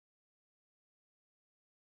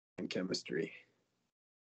chemistry.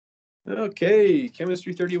 Okay,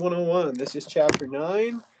 Chemistry 3101. This is chapter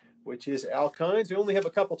 9, which is alkynes. We only have a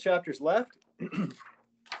couple chapters left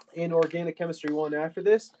in Organic Chemistry 1 after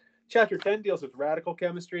this. Chapter 10 deals with radical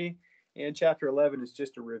chemistry, and chapter 11 is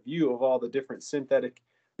just a review of all the different synthetic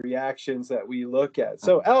reactions that we look at.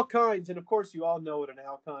 So alkynes, and of course you all know what an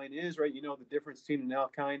alkyne is, right? You know the difference between an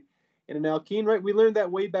alkyne and an alkene, right? We learned that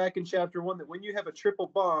way back in chapter 1, that when you have a triple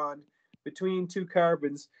bond between two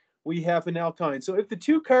carbons, we have an alkyne. So if the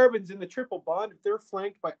two carbons in the triple bond, if they're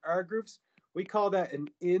flanked by R groups, we call that an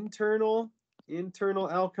internal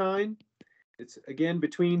alkyne. It's, again,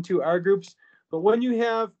 between two R groups. But when you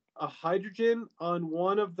have a hydrogen on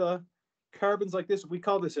one of the carbons like this, we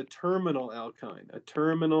call this a terminal alkyne,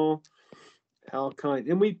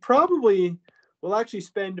 And we probably will actually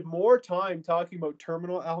spend more time talking about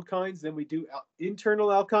terminal alkynes than we do internal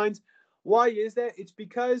alkynes. Why is that? It's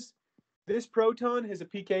because this proton has a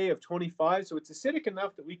pK of 25, so it's acidic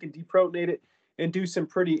enough that we can deprotonate it and do some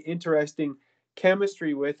pretty interesting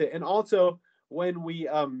chemistry with it. And also, when we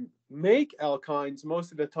make alkynes,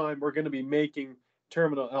 most of the time we're going to be making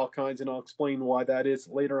terminal alkynes, and I'll explain why that is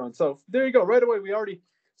later on. So there you go. Right away, we already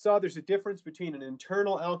saw there's a difference between an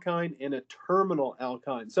internal alkyne and a terminal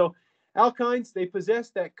alkyne. So alkynes, they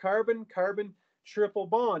possess that carbon-carbon triple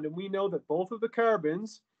bond, and we know that both of the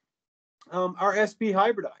carbons are sp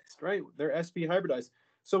hybridized, right? They're sp hybridized.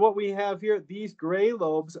 So what we have here, these gray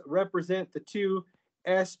lobes represent the two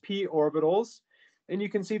sp orbitals, and you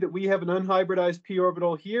can see that we have an unhybridized p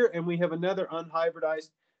orbital here, and we have another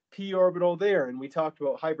unhybridized p orbital there. And we talked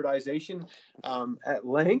about hybridization at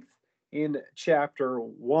length in chapter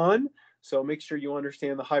 1. So make sure you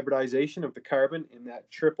understand the hybridization of the carbon in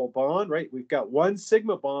that triple bond, right? We've got one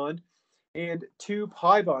sigma bond and two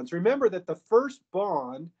pi bonds. Remember that the first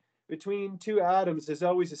bond between two atoms is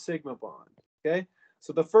always a sigma bond, okay?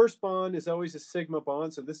 So the first bond is always a sigma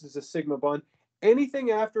bond, so this is a sigma bond.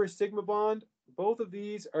 Anything after a sigma bond, both of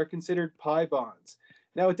these are considered pi bonds.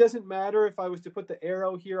 Now, it doesn't matter if I was to put the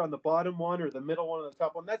arrow here on the bottom one or the middle one or the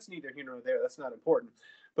top one. That's neither here nor there. That's not important.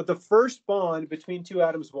 But the first bond between two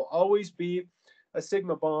atoms will always be a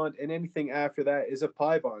sigma bond, and anything after that is a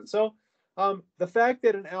pi bond. So the fact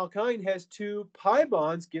that an alkyne has two pi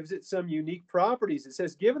bonds gives it some unique properties. It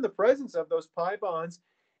says, given the presence of those pi bonds,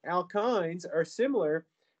 alkynes are similar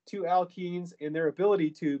to alkenes in their ability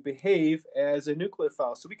to behave as a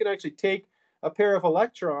nucleophile. So we can actually take a pair of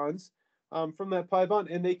electrons from that pi bond,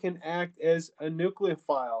 and they can act as a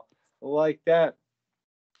nucleophile like that.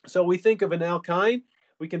 So we think of an alkyne,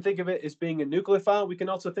 we can think of it as being a nucleophile. We can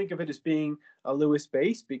also think of it as being a Lewis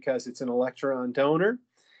base because it's an electron donor.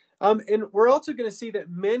 And we're also going to see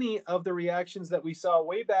that many of the reactions that we saw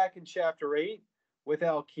way back in chapter 8 with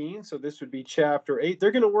alkenes, so this would be chapter 8,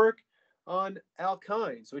 they're going to work on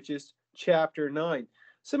alkynes, which is chapter 9.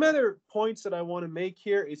 Some other points that I want to make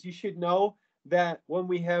here is you should know that when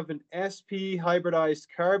we have an sp hybridized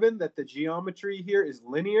carbon, that the geometry here is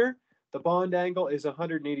linear. The bond angle is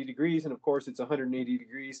 180 degrees, and of course it's 180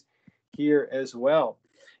 degrees here as well.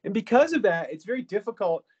 And because of that, it's very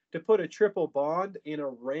difficult to put a triple bond in a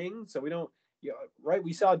ring. So we don't, right?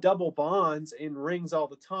 We saw double bonds in rings all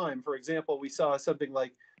the time. For example, we saw something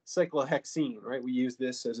like cyclohexene, right? We use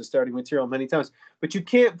this as a starting material many times. But you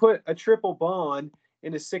can't put a triple bond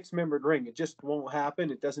in a six-membered ring. It just won't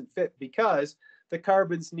happen. It doesn't fit because the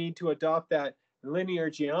carbons need to adopt that linear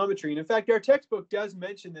geometry. And in fact, our textbook does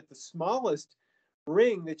mention that the smallest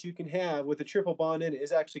ring that you can have with a triple bond in it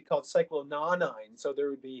is actually called cyclononine. So there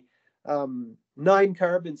would be 9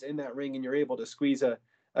 carbons in that ring, and you're able to squeeze a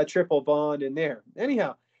triple bond in there.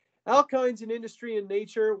 Anyhow, alkynes in industry and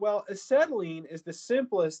nature, well, acetylene is the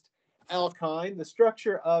simplest alkyne. The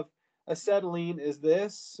structure of acetylene is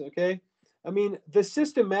this, okay? I mean, the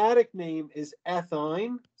systematic name is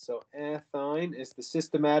ethyne. So ethyne is the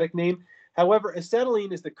systematic name. However,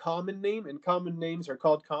 acetylene is the common name, and common names are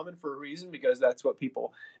called common for a reason because that's what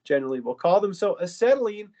people generally will call them. So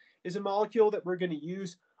acetylene is a molecule that we're going to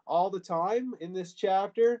use all the time in this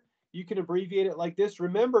chapter. You can abbreviate it like this.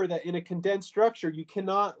 Remember that in a condensed structure, you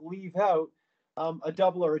cannot leave out a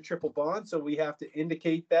double or a triple bond, so we have to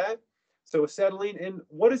indicate that. So acetylene, and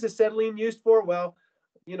what is acetylene used for? Well,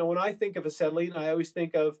 you know, when I think of acetylene, I always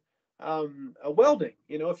think of a welding.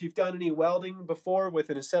 You know, if you've done any welding before with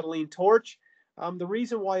an acetylene torch, the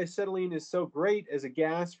reason why acetylene is so great as a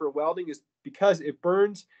gas for welding is because it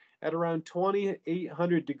burns at around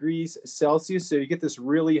 2,800 degrees Celsius. So you get this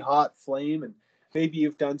really hot flame, and maybe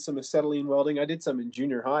you've done some acetylene welding. I did some in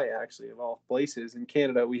junior high, actually, of all places. In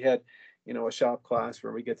Canada, we had, you know, a shop class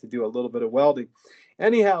where we get to do a little bit of welding.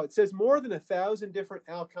 Anyhow, it says more than 1,000 different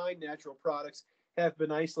alkyne natural products have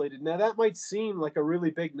been isolated. Now, that might seem like a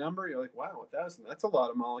really big number. You're like, wow, 1,000, that's a lot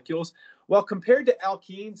of molecules. Well, compared to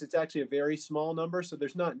alkenes, it's actually a very small number, so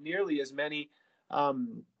there's not nearly as many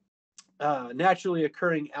naturally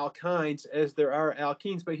occurring alkynes as there are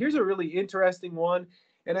alkenes. But here's a really interesting one,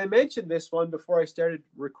 and I mentioned this one before I started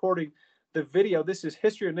recording the video. This is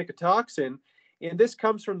history of nicotoxin, and this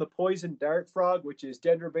comes from the poison dart frog, which is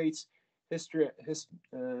Dendrobates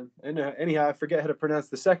anyhow, I forget how to pronounce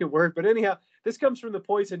the second word, but anyhow, this comes from the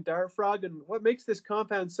poison dart frog, and what makes this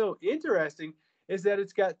compound so interesting is that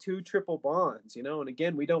it's got 2 triple bonds, and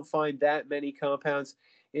again, we don't find that many compounds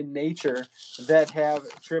in nature that have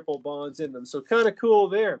triple bonds in them, so kind of cool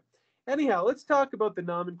there. Anyhow, let's talk about the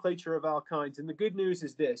nomenclature of alkynes, and the good news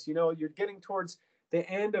is this, you're getting towards the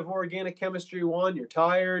end of organic chemistry 1, you're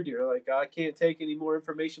tired, you're like, I can't take any more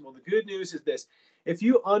information. Well, the good news is this: if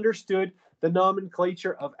you understood the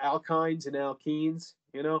nomenclature of alkynes and alkenes,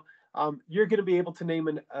 you're going to be able to name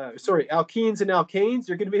alkenes and alkanes,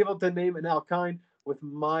 you're going to be able to name an alkyne with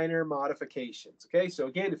minor modifications. Okay, so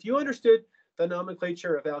again, if you understood the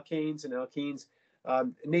nomenclature of alkanes and alkenes,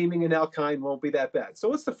 naming an alkyne won't be that bad. So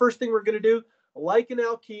what's the first thing we're going to do? Like an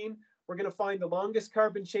alkene, we're going to find the longest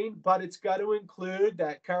carbon chain, but it's got to include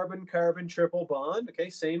that carbon-carbon triple bond. Okay,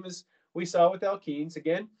 same as we saw with alkenes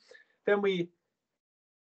again. Then we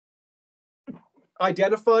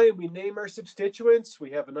identify and we name our substituents.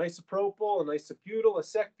 We have an isopropyl, an isobutyl, a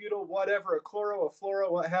sec-butyl, whatever, a chloro, a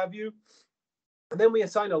fluoro, what have you. And then we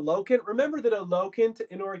assign a locant. Remember that a locant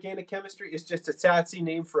in organic chemistry is just a SATC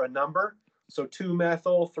name for a number. So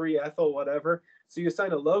 2-methyl, 3-ethyl, whatever. So you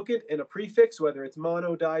assign a locant and a prefix, whether it's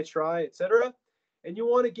mono, di, tri, etc. And you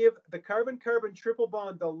want to give the carbon-carbon triple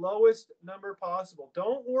bond the lowest number possible.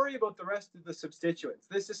 Don't worry about the rest of the substituents.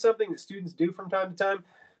 This is something that students do from time to time.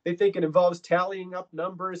 They think it involves tallying up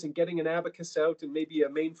numbers and getting an abacus out and maybe a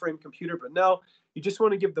mainframe computer, but no, you just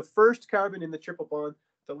want to give the first carbon in the triple bond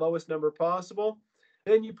the lowest number possible.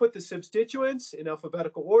 Then you put the substituents in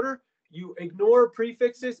alphabetical order. You ignore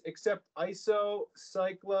prefixes except iso,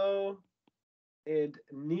 cyclo, and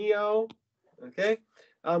neo, okay?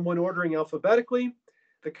 When ordering alphabetically,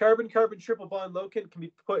 the carbon-carbon triple bond locant can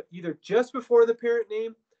be put either just before the parent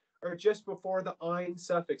name or just before the -ine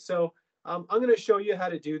suffix. So I'm going to show you how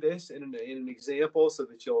to do this in an example so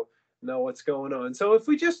that you'll know what's going on. So if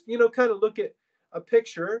we just, kind of look at a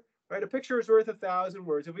picture, right? A picture is worth 1,000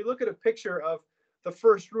 words. If we look at a picture of the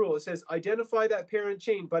first rule, it says identify that parent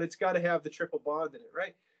chain, but it's got to have the triple bond in it,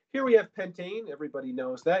 right? Here we have pentane. Everybody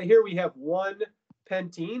knows that. Here we have 1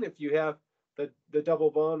 pentene. If you have the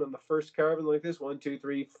double bond on the first carbon like this, 1, 2,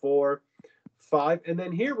 3, 4, 5. And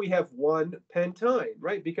then here we have 1 pentyne,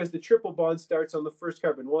 right? Because the triple bond starts on the first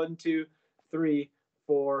carbon. 1, 2, 3,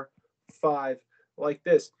 4, 5, like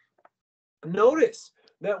this. Notice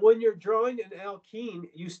that when you're drawing an alkene,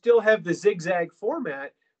 you still have the zigzag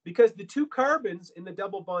format because the 2 carbons in the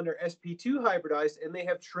double bond are sp2 hybridized and they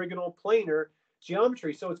have trigonal planar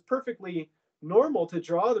geometry. So it's perfectly normal to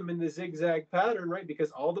draw them in the zigzag pattern, right?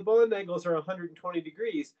 Because all the bond angles are 120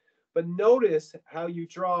 degrees. But notice how you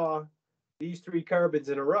draw these 3 carbons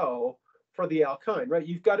in a row for the alkyne, right?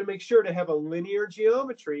 You've got to make sure to have a linear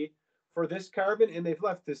geometry for this carbon, and they've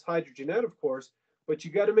left this hydrogen out, of course, but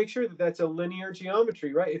you got to make sure that that's a linear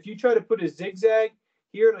geometry, right? If you try to put a zigzag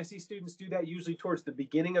here, and I see students do that usually towards the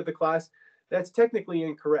beginning of the class, that's technically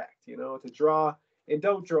incorrect, to draw, and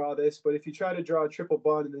don't draw this, but if you try to draw a triple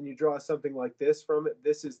bond and then you draw something like this from it,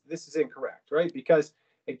 this is incorrect, right? Because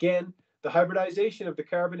again, the hybridization of the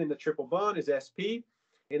carbon in the triple bond is sp,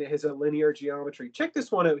 and it has a linear geometry. Check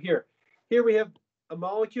this one out here. Here we have a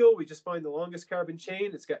molecule. We just find the longest carbon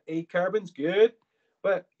chain. It's got 8 carbons. Good.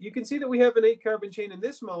 But you can see that we have an 8 carbon chain in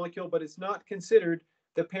this molecule, but it's not considered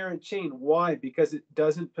the parent chain. Why? Because it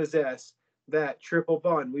doesn't possess that triple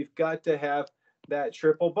bond. We've got to have that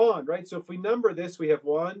triple bond, right? So if we number this, we have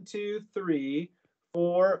 1, 2, 3,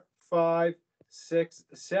 4, 5, 6,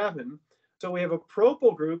 7. So we have a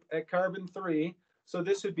propyl group at carbon 3. So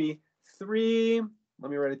this would be 3, let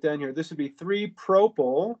me write it down here. This would be 3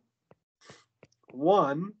 propyl,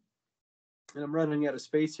 1, and I'm running out of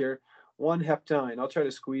space here, 1 heptyne. I'll try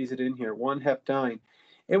to squeeze it in here, 1 heptyne.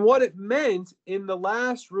 And what it meant in the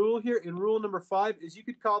last rule here, in rule number 5, is you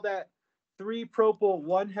could call that 3 propyl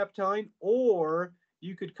 1 heptyne, or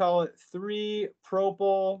you could call it 3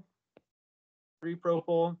 propyl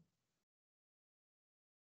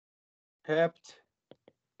hept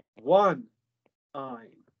 1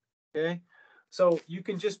 ine. Okay, so you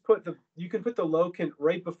can just put the locant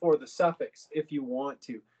right before the suffix if you want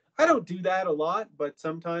to. I don't do that a lot, but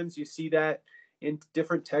sometimes you see that in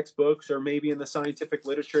different textbooks or maybe in the scientific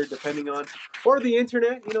literature, depending on, or the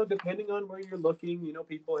internet, depending on where you're looking.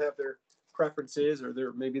 People have their preferences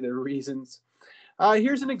or maybe their reasons.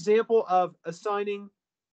 Here's an example of assigning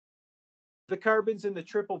the carbons in the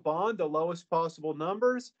triple bond the lowest possible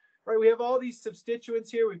numbers. Right, we have all these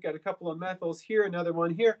substituents here. We've got a couple of methyls here, another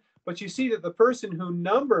one here. But you see that the person who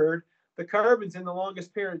numbered the carbons in the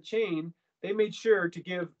longest parent chain, they made sure to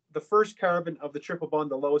give the first carbon of the triple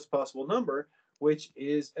bond the lowest possible number, which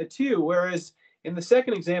is a 2. Whereas in the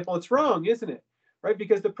second example, it's wrong, isn't it? Right,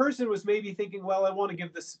 because the person was maybe thinking, well, I want to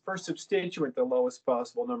give this first substituent the lowest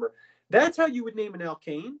possible number. That's how you would name an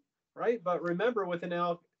alkane, right? But remember, with an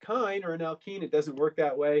alkyne or an alkene, it doesn't work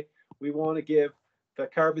that way. We want to give the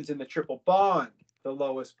carbons in the triple bond the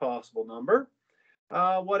lowest possible number.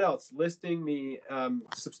 What else? Listing the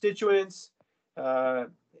substituents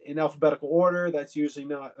in alphabetical order. That's usually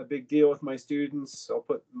not a big deal with my students. I'll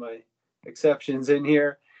put my exceptions in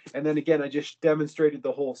here. And then again, I just demonstrated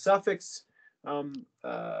the whole suffix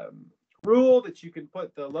rule that you can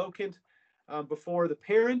put the locant before the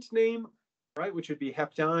parent name, right, which would be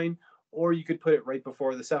heptyne, or you could put it right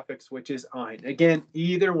before the suffix, which is -ine. Again,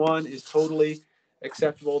 either one is totally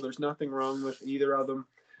acceptable. There's nothing wrong with either of them.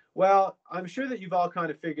 Well, I'm sure that you've all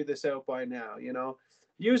kind of figured this out by now.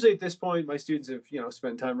 Usually at this point, my students have,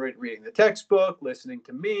 spent time reading the textbook, listening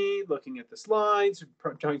to me, looking at the slides,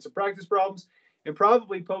 trying some practice problems, and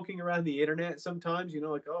probably poking around the internet sometimes,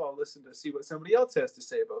 like, oh, I'll listen to see what somebody else has to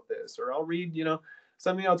say about this, or I'll read,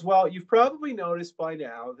 something else. Well, you've probably noticed by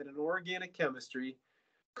now that in organic chemistry,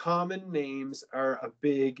 common names are a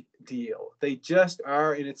big deal. They just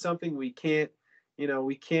are, and it's something we can't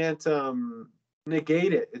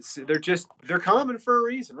negate it. They're common for a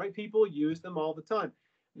reason, right? People use them all the time.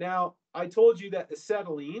 Now, I told you that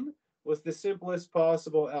acetylene was the simplest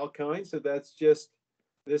possible alkyne, so that's just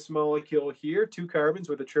this molecule here, 2 carbons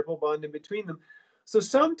with a triple bond in between them. So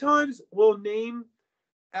sometimes we'll name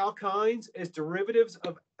alkynes as derivatives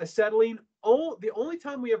of acetylene. The only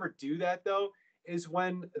time we ever do that, though, is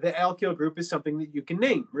when the alkyl group is something that you can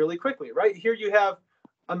name really quickly, right? Here you have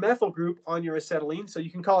a methyl group on your acetylene, so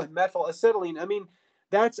you can call it methyl acetylene. I mean,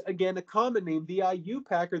 that's, again, a common name. The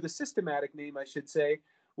IUPAC, or the systematic name, I should say,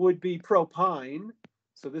 would be propyne.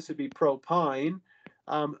 So this would be propyne.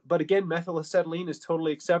 But again, methyl acetylene is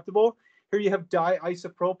totally acceptable. Here you have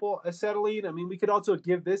diisopropyl acetylene. I mean, we could also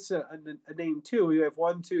give this a name too. We have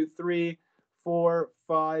 1, 2, 3, 4,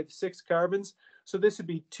 5, 6 carbons. So this would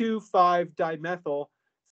be 2,5-dimethyl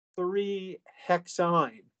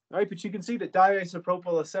 3-hexyne. All right, but you can see that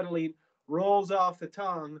diisopropyl acetylene rolls off the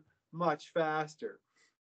tongue much faster.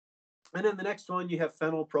 And then the next one, you have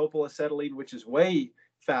phenylpropyl acetylene, which is way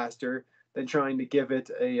faster than trying to give it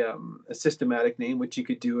a systematic name, which you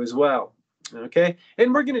could do as well. Okay,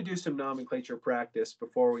 and we're going to do some nomenclature practice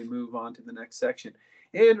before we move on to the next section.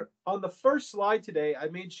 And on the first slide today, I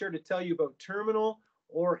made sure to tell you about terminal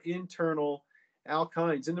or internal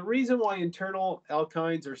alkynes. And the reason why terminal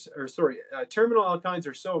alkynes are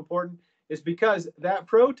so important is because that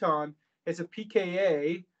proton has a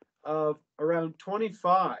pKa of around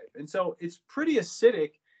 25. And so it's pretty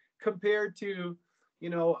acidic compared to,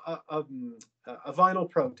 a vinyl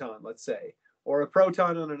proton, let's say, or a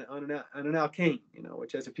proton on an alkane,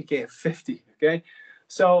 which has a pK of 50, okay?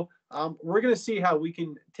 So we're going to see how we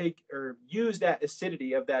can take or use that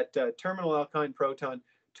acidity of that terminal alkyne proton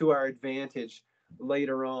to our advantage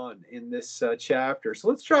later on in this chapter. So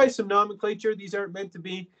let's try some nomenclature. These aren't meant to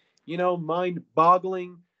be,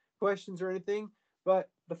 mind-boggling questions or anything, but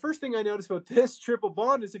the first thing I noticed about this triple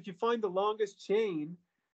bond is if you find the longest chain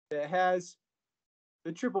that has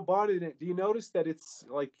the triple bond in it, do you notice that it's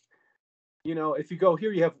like, if you go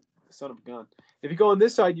here, you have, son of a gun. If you go on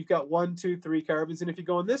this side, you've got 1, 2, 3 carbons. And if you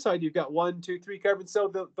go on this side, you've got 1, 2, 3 carbons. So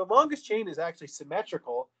the longest chain is actually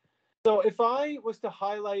symmetrical. So if I was to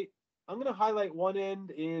highlight, I'm going to highlight one end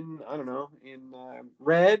in,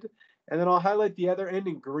 red, and then I'll highlight the other end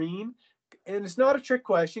in green. And it's not a trick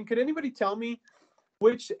question. Could anybody tell me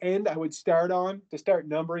which end I would start on to start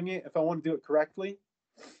numbering it if I want to do it correctly?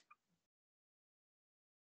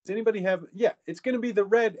 Does anybody have? Yeah, it's going to be the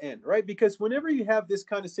red end, right? Because whenever you have this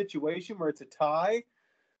kind of situation where it's a tie,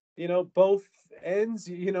 both ends,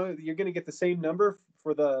 you're going to get the same number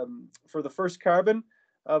for the first carbon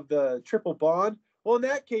of the triple bond. Well, in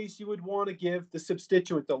that case, you would want to give the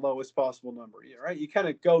substituent the lowest possible number, right? You kind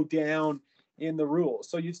of go down in the rules.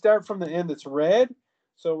 So you'd start from the end that's red.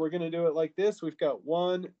 So we're going to do it like this. We've got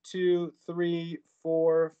 1, 2, 3,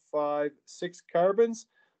 4, 5, 6 carbons.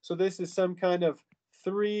 So this is some kind of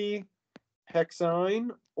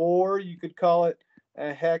 3-hexyne, or you could call it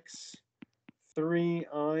a hex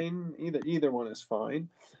 3-ine. Either one is fine.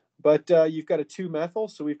 But you've got a 2-methyl,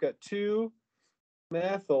 so we've got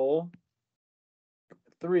 2-methyl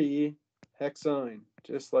 3-hexyne,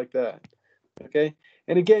 just like that. Okay,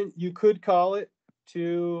 and again, you could call it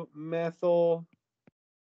 2-methyl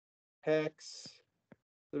hex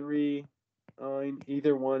 3-ine.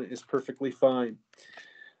 Either one is perfectly fine.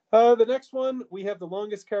 The next one, we have the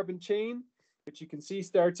longest carbon chain, which you can see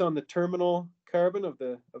starts on the terminal carbon of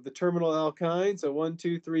the terminal alkyne. So 1,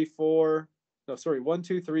 2, 3, 4. No, sorry, 1,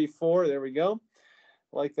 2, 3, 4. There we go,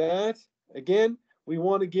 like that. Again, we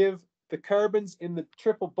want to give the carbons in the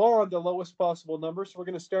triple bond the lowest possible number. So we're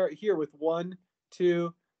going to start here with 1,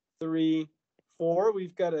 2, 3, 4.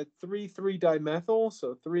 We've got a 3,3 dimethyl,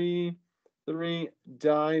 so 3,3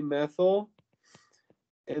 dimethyl,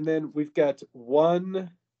 and then we've got 1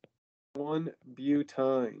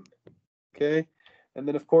 butene. Okay, and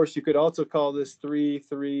then of course you could also call this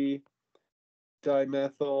 3,3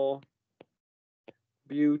 dimethyl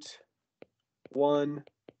but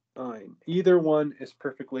 1-ine. Either one is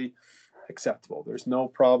perfectly acceptable. There's no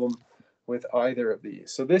problem with either of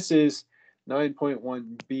these. So this is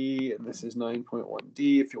 9.1b and this is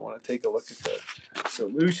 9.1d if you want to take a look at the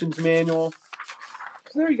solutions manual.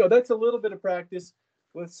 So there you go. That's a little bit of practice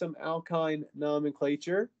with some alkyne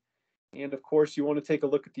nomenclature. And of course, you want to take a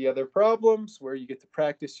look at the other problems where you get to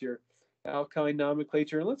practice your alkyne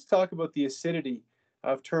nomenclature. And let's talk about the acidity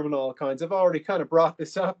of terminal alkynes. I've already kind of brought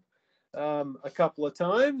this up a couple of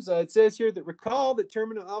times. It says here that recall that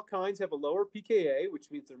terminal alkynes have a lower pKa, which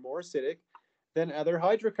means they're more acidic than other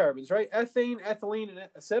hydrocarbons, right? Ethane, ethylene, and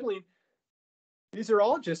acetylene, these are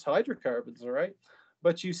all just hydrocarbons, all right?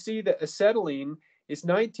 But you see that acetylene is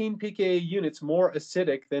 19 pKa units more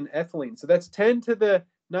acidic than ethylene. So that's 10 to the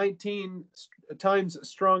 19 times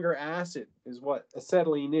stronger acid is what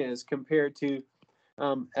acetylene is compared to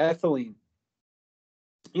ethylene.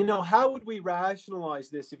 You know, how would we rationalize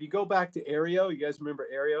this? If you go back to Areo, you guys remember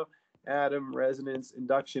Areo, atom, resonance,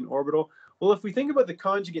 induction, orbital. Well, if we think about the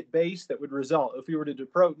conjugate base that would result, if we were to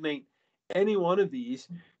deprotonate any one of these,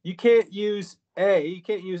 you can't use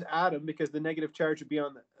atom because the negative charge would be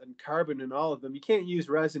on carbon in all of them. You can't use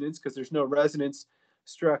resonance because there's no resonance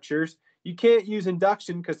structures. You can't use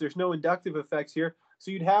induction because there's no inductive effects here.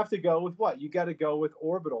 So you'd have to go with what? You got to go with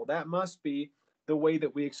orbital. That must be the way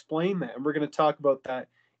that we explain that. And we're going to talk about that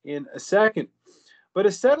in a second. But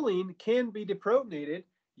acetylene can be deprotonated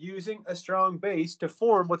using a strong base to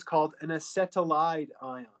form what's called an acetylide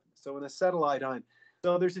ion. So an acetylide ion.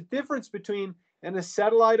 So there's a difference between an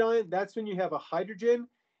acetylide ion, that's when you have a hydrogen,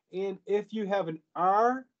 and if you have an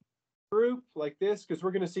R group like this, because we're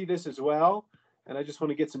going to see this as well, and I just want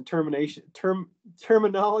to get some terminology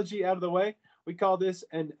out of the way. We call this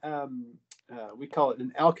an we call it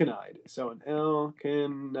an alkanide. So an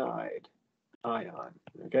alkanide ion.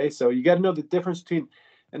 Okay, so you got to know the difference between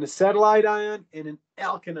an acetylide ion and an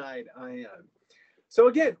alkanide ion. So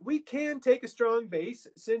again, we can take a strong base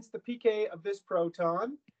since the pK of this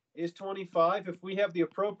proton is 25. If we have the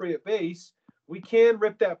appropriate base, we can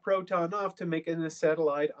rip that proton off to make an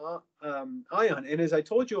acetylide ion. And as I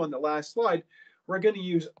told you on the last slide, we're going to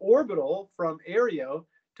use orbital from Areo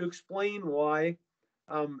to explain why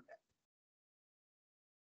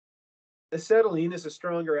acetylene is a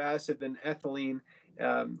stronger acid than ethylene,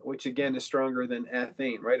 which again is stronger than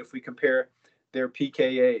ethane, right? If we compare their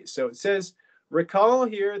pKa. So it says, recall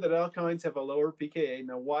here that alkynes have a lower pKa.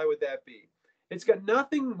 Now, why would that be? It's got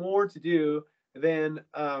nothing more to do than,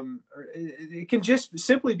 it can just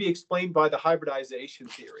simply be explained by the hybridization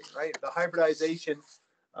theory, right? The hybridization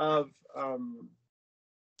of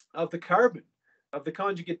the carbon, of the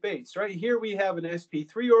conjugate base, right? Here we have an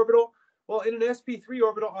sp3 orbital. Well, in an sp3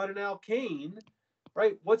 orbital on an alkane,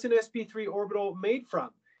 right, what's an sp3 orbital made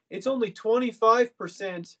from? It's only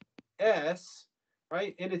 25% S,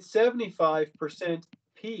 right, and it's 75%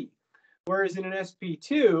 P. Whereas in an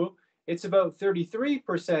sp2, it's about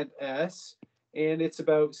 33% S, and it's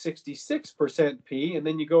about 66% P. And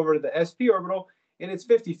then you go over to the sp orbital, and it's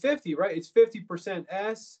 50-50, right? It's 50%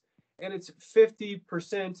 S, and it's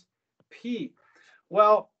 50% P.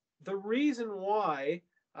 Well, the reason why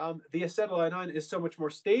the acetylide ion is so much more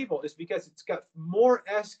stable is because it's got more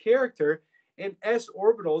S character, and S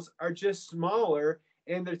orbitals are just smaller,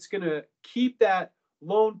 and it's going to keep that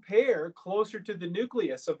lone pair closer to the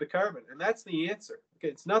nucleus of the carbon. And that's the answer. Okay,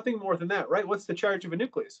 it's nothing more than that, right? What's the charge of a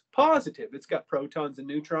nucleus? Positive. It's got protons and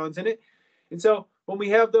neutrons in it. And so when we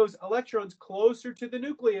have those electrons closer to the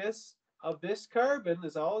nucleus of this carbon,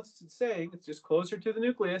 is all it's saying, it's just closer to the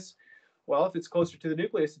nucleus. Well, if it's closer to the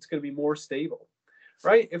nucleus, it's going to be more stable,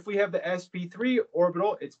 right? If we have the sp3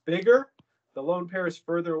 orbital, it's bigger, the lone pair is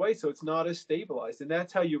further away, so it's not as stabilized. And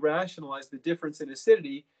that's how you rationalize the difference in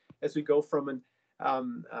acidity as we go from an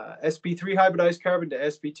sp3 hybridized carbon to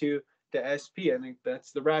sp2 to sp. I think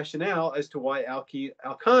that's the rationale as to why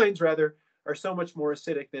alkynes rather are so much more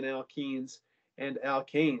acidic than alkenes and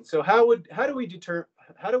alkanes. So how do we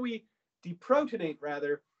deprotonate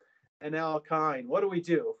rather an alkyne? What do we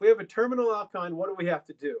do? If we have a terminal alkyne, what do we have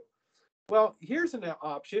to do? Well, here's an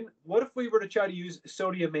option. What if we were to try to use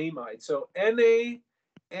sodium amide? So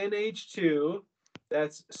NaNH2,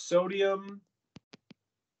 that's sodium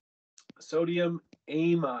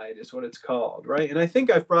amide is what it's called, right? And I think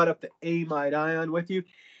I've brought up the amide ion with you.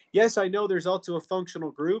 Yes, I know there's also a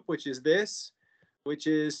functional group, which is this, which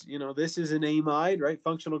is, this is an amide, right?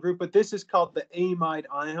 Functional group, but this is called the amide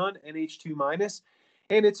ion, NH2 minus,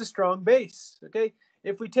 and it's a strong base, okay?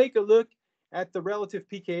 If we take a look at the relative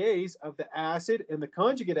pKa's of the acid and the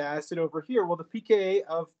conjugate acid over here, well, the pKa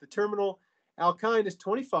of the terminal alkyne is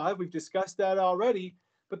 25. We've discussed that already.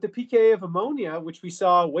 But the pKa of ammonia, which we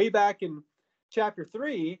saw way back in chapter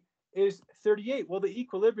 3, is 38. Well, the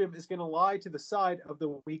equilibrium is going to lie to the side of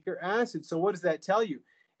the weaker acid. So what does that tell you?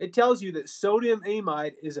 It tells you that sodium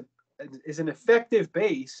amide is an effective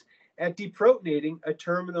base at deprotonating a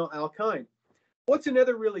terminal alkyne. What's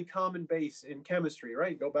another really common base in chemistry,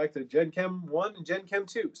 right? Go back to Gen Chem 1 and Gen Chem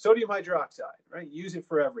 2. Sodium hydroxide, right? Use it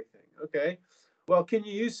for everything, okay? Well, can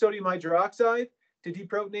you use sodium hydroxide to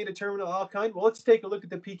deprotonate a terminal alkyne? Well, let's take a look at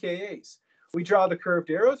the pKa's. We draw the curved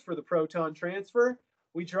arrows for the proton transfer.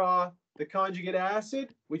 We draw the conjugate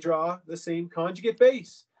acid. We draw the same conjugate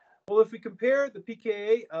base. Well, if we compare the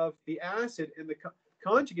pKa of the acid and the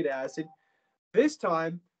conjugate acid, this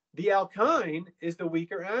time the alkyne is the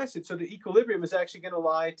weaker acid. So the equilibrium is actually going to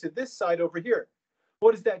lie to this side over here.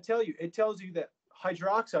 What does that tell you? It tells you that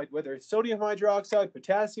hydroxide, whether it's sodium hydroxide,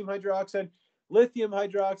 potassium hydroxide, lithium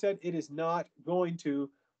hydroxide, it is not going to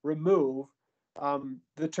remove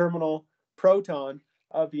the terminal proton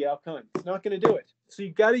of the alkyne. It's not going to do it. So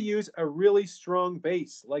you've got to use a really strong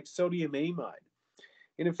base like sodium amide.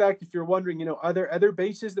 And in fact, if you're wondering, are there other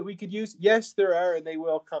bases that we could use? Yes, there are, and they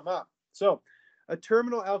will come up. So a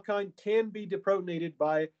terminal alkyne can be deprotonated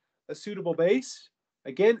by a suitable base.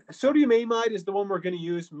 Again, sodium amide is the one we're going to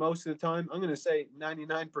use most of the time. I'm going to say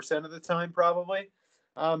 99% of the time, probably.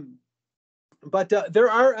 But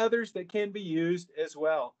there are others that can be used as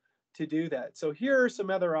well to do that. So here are some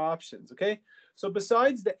other options, okay? So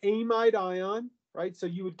besides the amide ion, right? So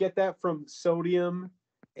you would get that from sodium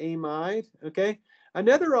amide, okay?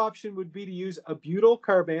 Another option would be to use a butyl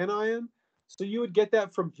carbanion. So you would get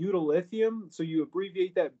that from butyl lithium. So you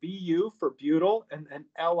abbreviate that Bu for butyl and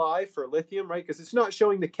Li for lithium, right? Because it's not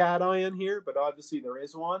showing the cation here, but obviously there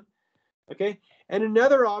is one. Okay, and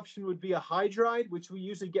another option would be a hydride, which we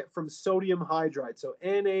usually get from sodium hydride, so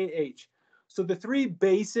NaH. So the three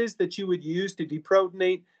bases that you would use to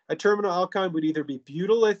deprotonate a terminal alkyne would either be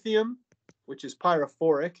butyl lithium, which is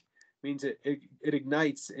pyrophoric, means it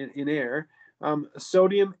ignites in air.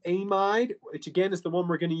 Sodium amide, which again is the one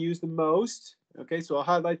we're going to use the most. Okay, so I'll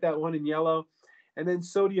highlight that one in yellow. And then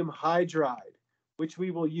sodium hydride, which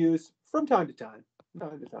we will use from time to time. From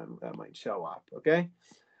time to time, that might show up, okay?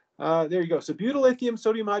 There you go. So butyl lithium,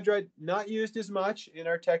 sodium hydride, not used as much in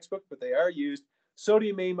our textbook, but they are used.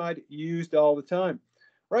 Sodium amide used all the time,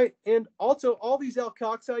 right? And also all these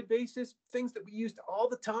alkoxide bases, things that we used all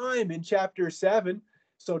the time in chapter 7,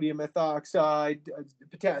 sodium methoxide,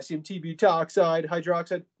 potassium T-butoxide,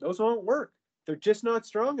 hydroxide, those won't work. They're just not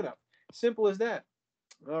strong enough. Simple as that.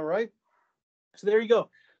 All right. So there you go.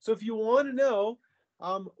 So if you want to know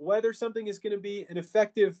whether something is going to be an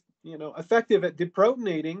effective at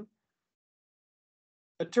deprotonating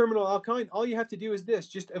a terminal alkyne, all you have to do is this: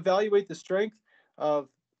 just evaluate the strength of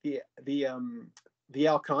the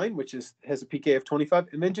alkyne, which has a pK of 25,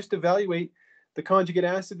 and then just evaluate the conjugate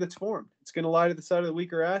acid that's formed. It's going to lie to the side of the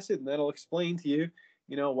weaker acid, and that'll explain to you,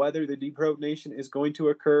 whether the deprotonation is going to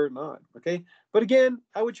occur or not. Okay, but again,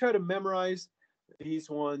 I would try to memorize these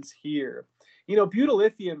ones here. Butyl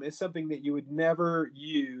lithium is something that you would never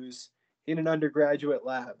use in an undergraduate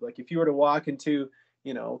lab. Like if you were to walk into,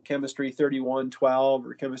 chemistry 3112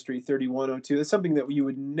 or chemistry 3102, that's something that you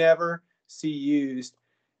would never see used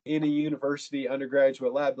in a university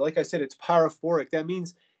undergraduate lab. Like I said, it's pyrophoric. That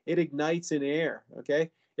means it ignites in air, okay?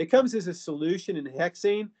 It comes as a solution in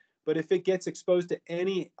hexane, but if it gets exposed to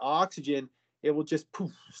any oxygen, it will just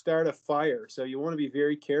poof, start a fire. So you want to be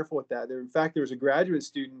very careful with that. In fact, there was a graduate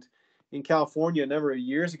student in California a number of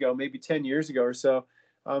years ago, maybe 10 years ago or so,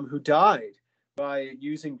 who died by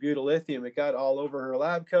using butyl lithium. It got all over her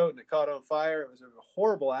lab coat and it caught on fire. It was a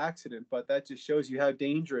horrible accident, but that just shows you how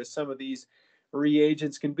dangerous some of these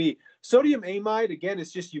reagents can be. Sodium amide, again,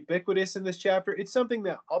 is just ubiquitous in this chapter. It's something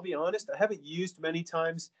that, I'll be honest, I haven't used many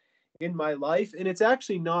times in my life, and it's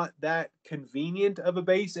actually not that convenient of a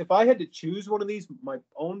base. If I had to choose one of these, my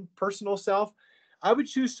own personal self, I would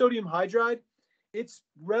choose sodium hydride. It's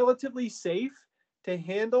relatively safe to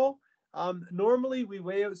handle. Normally, we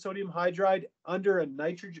weigh out sodium hydride under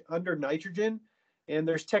nitrogen, and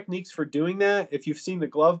there's techniques for doing that. If you've seen the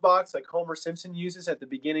glove box, like Homer Simpson uses at the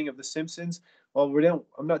beginning of The Simpsons, well,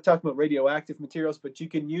 I'm not talking about radioactive materials, but you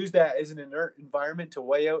can use that as an inert environment to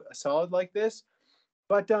weigh out a solid like this.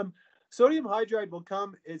 But sodium hydride will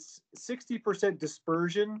come, it's 60%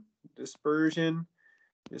 dispersion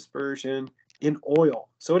in oil.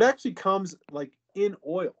 So it actually comes like in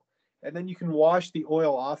oil, and then you can wash the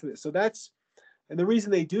oil off of it. So and the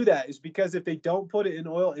reason they do that is because if they don't put it in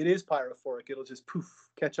oil, it is pyrophoric. It'll just poof,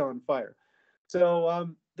 catch on fire. So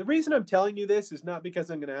the reason I'm telling you this is not because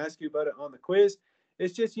I'm going to ask you about it on the quiz.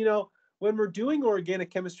 It's just, when we're doing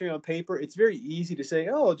organic chemistry on paper, it's very easy to say,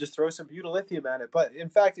 oh, I'll just throw some butyllithium at it. But in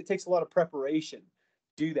fact, it takes a lot of preparation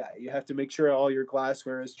to do that. You have to make sure all your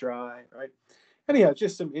glassware is dry, right? Anyhow,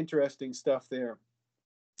 just some interesting stuff there.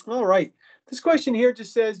 All right. This question here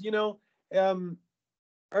just says,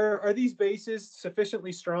 are these bases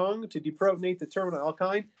sufficiently strong to deprotonate the terminal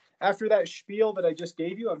alkyne? After that spiel that I just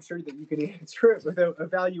gave you, I'm sure that you can answer it without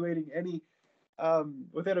evaluating any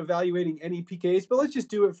pKs, but let's just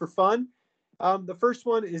do it for fun. The first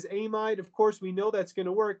one is amide. Of course, we know that's going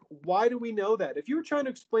to work. Why do we know that? If you were trying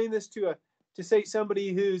to explain this to say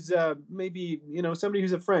somebody who's maybe, somebody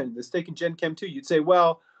who's a friend that's taking Gen Chem 2, you'd say,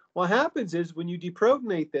 well, what happens is when you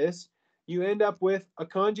deprotonate this, you end up with a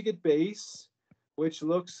conjugate base, which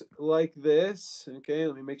looks like this. Okay,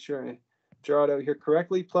 let me make sure I draw it out here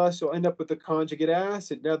correctly. Plus, you'll end up with the conjugate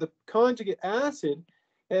acid. Now, the conjugate acid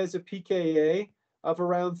has a pKa of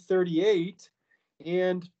around 38,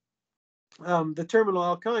 and the terminal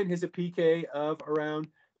alkyne has a pKa of around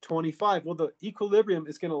 25. Well, the equilibrium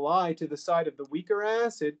is going to lie to the side of the weaker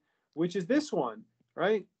acid, which is this one,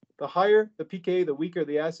 right? The higher the pKa, the weaker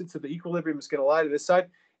the acid, so the equilibrium is going to lie to this side.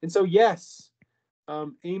 And so, yes,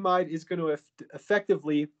 amide is going to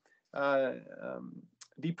effectively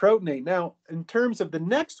deprotonate. Now, in terms of the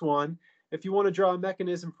next one, if you want to draw a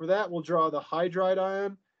mechanism for that, we'll draw the hydride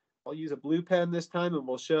ion. I'll use a blue pen this time, and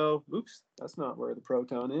we'll show, oops, that's not where the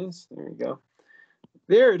proton is. There you go.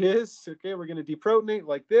 There it is. Okay, we're going to deprotonate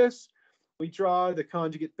like this. We draw the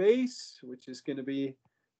conjugate base, which is going to be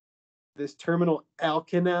this terminal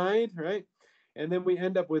alkylide, right? And then we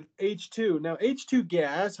end up with H2. Now, H2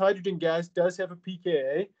 gas, hydrogen gas, does have a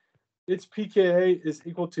pKa. Its pKa is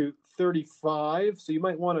equal to 35. So you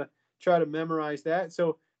might want to try to memorize that.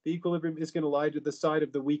 So the equilibrium is going to lie to the side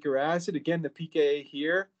of the weaker acid. Again, the pKa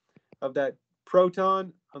here of that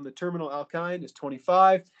proton on the terminal alkyne is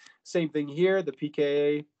 25. Same thing here. The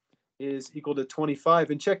pKa is equal to 25.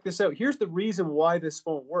 And check this out. Here's the reason why this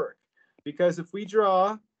won't work. Because if we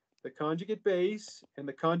draw the conjugate base and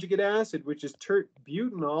the conjugate acid, which is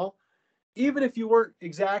tert-butanol, even if you weren't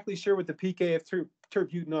exactly sure what the pKa of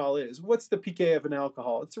tert-butanol is, what's the pKa of an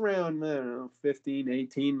alcohol? It's around, I don't know, 15,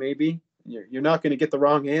 18 maybe. You're not going to get the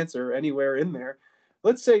wrong answer anywhere in there.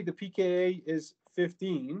 Let's say the pKa is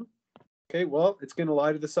 15. Okay, well, it's going to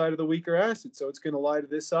lie to the side of the weaker acid, so it's going to lie to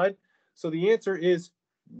this side. So the answer is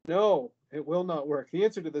no, it will not work. The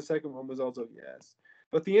answer to the second one was also yes.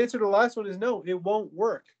 But the answer to the last one is no, it won't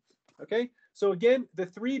work. Okay, so again, the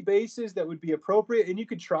three bases that would be appropriate, and you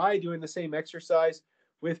could try doing the same exercise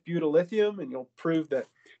with butyllithium, and you'll prove that,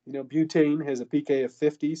 butane has a pK of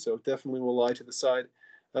 50, so it definitely will lie to the side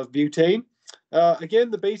of butane. Again,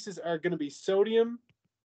 the bases are going to be sodium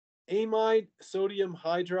amide, sodium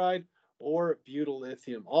hydride, or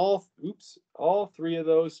butyllithium. All three of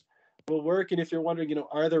those will work. And if you're wondering,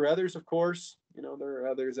 are there others? Of course, there are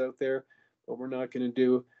others out there, but we're not going to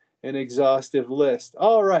do an exhaustive list.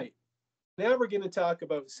 All right. Now we're going to talk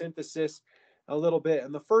about synthesis a little bit.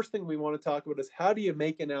 And the first thing we want to talk about is, how do you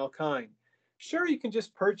make an alkyne? Sure, you can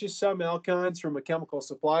just purchase some alkynes from a chemical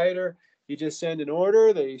supplier. You just send an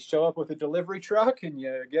order, they show up with a delivery truck, and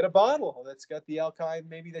you get a bottle that's got the alkyne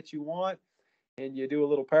maybe that you want, and you do a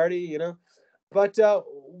little party, But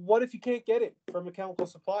what if you can't get it from a chemical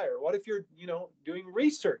supplier? What if you're, doing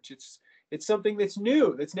research? It's something that's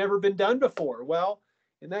new, that's never been done before. Well,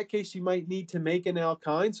 in that case, you might need to make an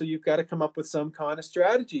alkyne, so you've got to come up with some kind of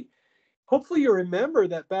strategy. Hopefully you remember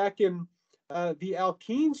that back in the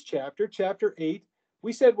alkenes chapter 8,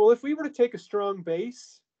 we said, well, if we were to take a strong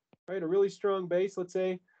base, right, a really strong base, let's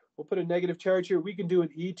say, we'll put a negative charge here, we can do an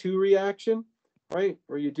E2 reaction, right,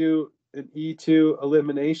 where you do an E2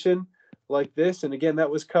 elimination like this. And again, that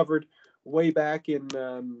was covered way back in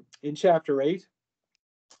Chapter 8,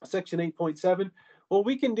 Section 8.7. Well,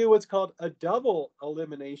 we can do what's called a double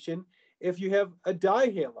elimination if you have a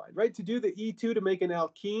dihalide, right? To do the E2 to make an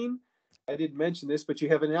alkene, I didn't mention this, but you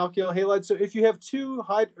have an alkyl halide. So if you have two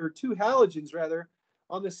halogens rather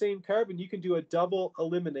on the same carbon, you can do a double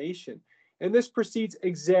elimination. And this proceeds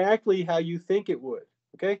exactly how you think it would,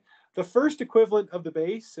 okay? The first equivalent of the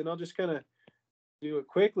base, and I'll just kind of do it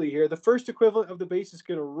quickly here. The first equivalent of the base is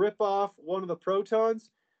going to rip off one of the protons.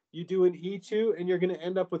 You do an E2, and you're going to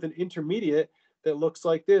end up with an intermediate that looks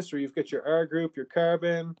like this, where you've got your R group, your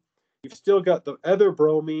carbon, you've still got the other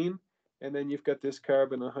bromine, and then you've got this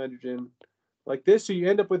carbon, a hydrogen, like this. So you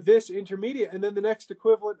end up with this intermediate, and then the next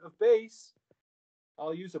equivalent of base,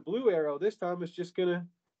 I'll use a blue arrow this time, is just going to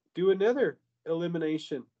do another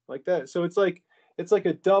elimination like that. So it's like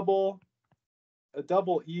a double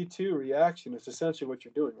E2 reaction is essentially what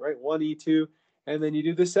you're doing, right? One E2, and then you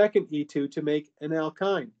do the second E2 to make an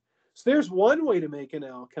alkyne. So there's one way to make an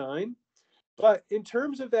alkyne, but in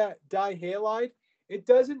terms of that dihalide, it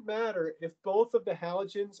doesn't matter if both of the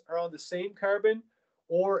halogens are on the same carbon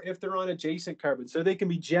or if they're on adjacent carbons. So they can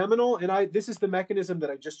be geminal, and this is the mechanism that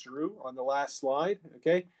I just drew on the last slide,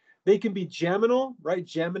 okay? They can be geminal, right?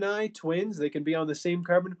 Gemini, twins, they can be on the same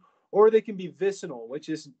carbon, or they can be vicinal, which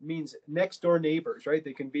means next door neighbors, right?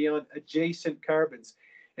 They can be on adjacent carbons.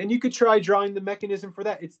 And you could try drawing the mechanism for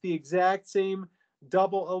that. It's the exact same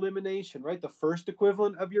double elimination, right? The first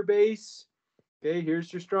equivalent of your base, okay,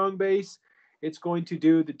 here's your strong base. It's going to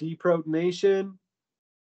do the deprotonation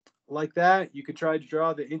like that. You could try to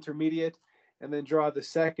draw the intermediate and then draw the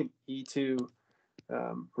second E2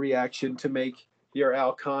 reaction to make your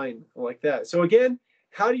alkyne like that. So again,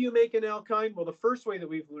 how do you make an alkyne? Well, the first way that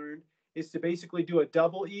we've learned is to basically do a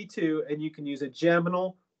double E2, and you can use a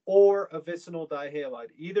geminal or a vicinal dihalide.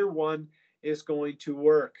 Either one is going to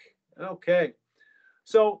work. Okay,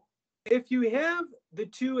 so if you have the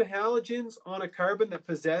two halogens on a carbon that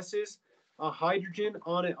possesses a hydrogen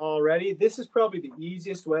on it already, this is probably the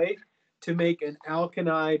easiest way to make an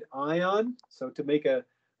alkanide ion. So to make and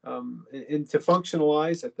to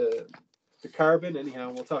functionalize at the carbon.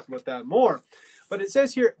 Anyhow, we'll talk about that more. But it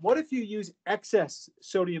says here, what if you use excess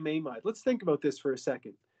sodium amide? Let's think about this for a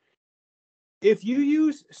second. If you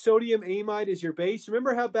use sodium amide as your base,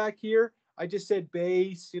 remember how back here I just said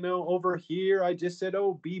base, over here I just said,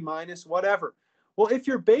 oh, B minus, whatever. Well, if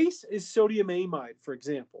your base is sodium amide, for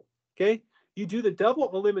example, okay, you do the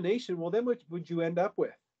double elimination, well, then what would you end up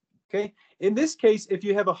with? Okay, in this case, if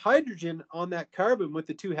you have a hydrogen on that carbon with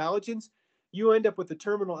the two halogens, you end up with the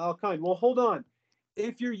terminal alkyne. Well, hold on.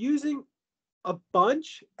 If you're using a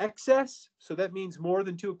bunch excess, so that means more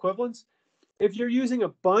than two equivalents, if you're using a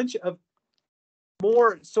bunch of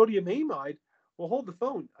more sodium amide, well, hold the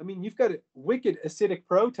phone. I mean, you've got a wicked acidic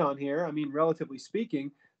proton here. I mean, relatively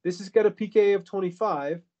speaking, this has got a pK of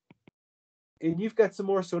 25, and you've got some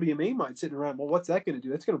more sodium amide sitting around. Well, what's that going to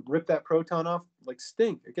do? That's going to rip that proton off like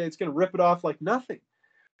stink. Okay, it's going to rip it off like nothing.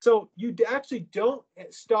 So you actually don't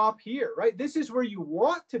stop here, right? This is where you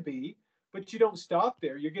want to be, but you don't stop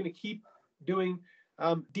there. You're going to keep doing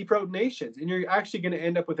deprotonations, and you're actually going to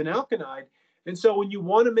end up with an alkanide. And so when you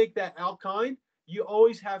want to make that alkyne, you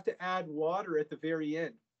always have to add water at the very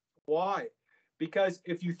end. Why? Because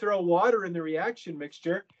if you throw water in the reaction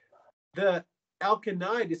mixture, the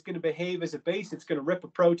alkanide is going to behave as a base. It's going to rip a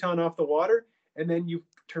proton off the water, and then you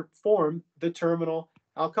form the terminal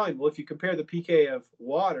alkyne. Well, if you compare the pK of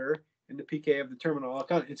water and the pK of the terminal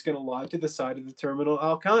alkyne, it's going to lie to the side of the terminal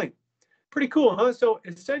alkyne. Pretty cool, huh? So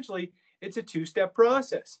essentially, it's a two-step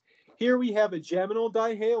process. Here we have a geminal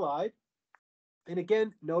dihalide. And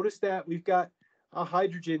again, notice that we've got a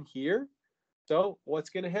hydrogen here. So what's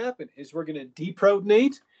going to happen is we're going to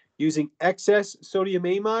deprotonate using excess sodium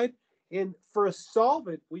amide. And for a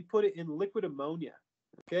solvent, we put it in liquid ammonia.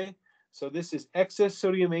 Okay, so this is excess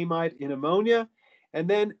sodium amide in ammonia. And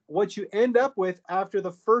then what you end up with after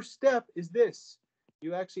the first step is this.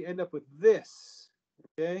 You actually end up with this.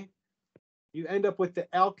 Okay, you end up with the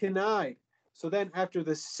alkanide. So then after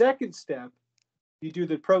the second step, you do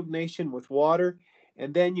the protonation with water,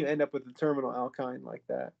 and then you end up with the terminal alkyne like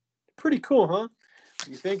that. Pretty cool, huh?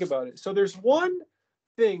 When you think about it. So there's one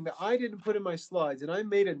thing that I didn't put in my slides, and I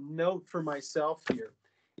made a note for myself here.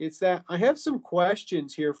 It's that I have some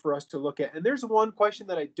questions here for us to look at. And there's one question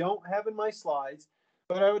that I don't have in my slides,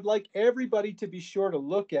 but I would like everybody to be sure to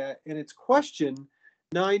look at, and it's question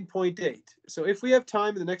 9.8. So if we have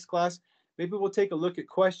time in the next class, maybe we'll take a look at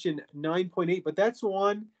question 9.8, but that's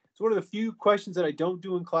one. It's one of the few questions that I don't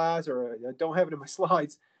do in class, or I don't have it in my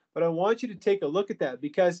slides, but I want you to take a look at that,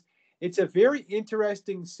 because it's a very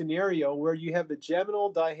interesting scenario where you have the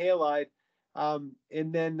geminal dihalide,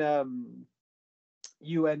 and then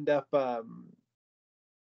you end up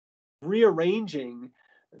rearranging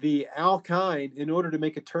the alkyne in order to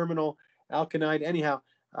make a terminal alkanide anyhow,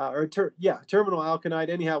 terminal alkanide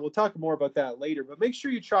anyhow. We'll talk more about that later, but make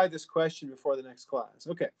sure you try this question before the next class.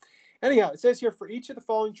 Okay. Anyhow, it says here, for each of the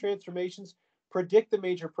following transformations, predict the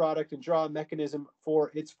major product and draw a mechanism for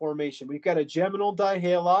its formation. We've got a geminal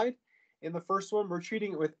dihalide. In the first one, we're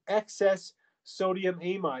treating it with excess sodium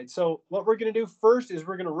amide. So what we're going to do first is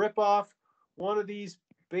we're going to rip off one of these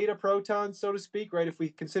beta protons, so to speak, right? If we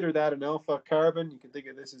consider that an alpha carbon, you can think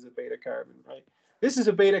of this as a beta carbon, right? This is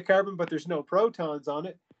a beta carbon, but there's no protons on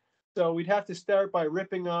it. So we'd have to start by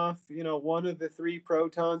ripping off, one of the 3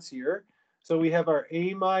 protons here. So we have our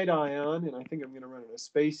amide ion, and I think I'm going to run out of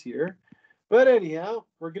space here. But anyhow,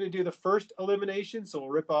 we're going to do the first elimination. So we'll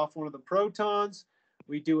rip off one of the protons.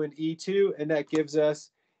 We do an E2, and that gives us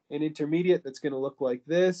an intermediate that's going to look like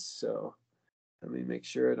this. So let me make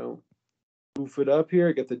sure I don't goof it up here.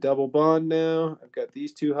 I got the double bond now. I've got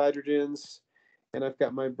these 2 hydrogens, and I've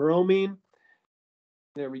got my bromine.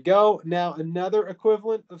 There we go. Now another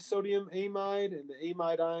equivalent of sodium amide, and the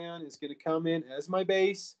amide ion is going to come in as my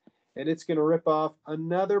base, and it's going to rip off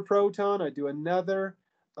another proton. I do another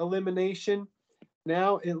elimination.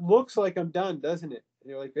 Now it looks like I'm done, doesn't it?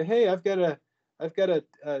 You're like, hey, I've got a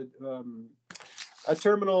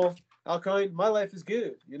terminal alkyne. My life is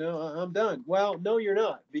good. I'm done. Well, no, you're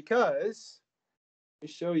not, because let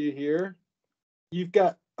me show you here. You've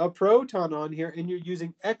got a proton on here, and you're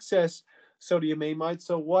using excess sodium amide.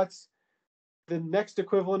 So what's the next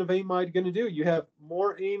equivalent of amide going to do? You have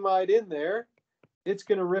more amide in there. It's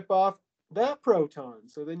going to rip off that proton.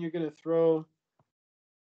 So then you're going to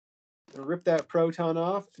rip that proton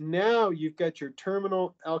off. Now you've got your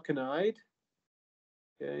terminal alkanide.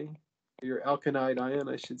 Okay, your alkanide ion,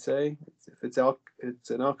 I should say. If it's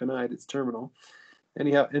an alkanide, it's terminal.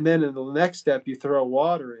 Anyhow, and then in the next step, you throw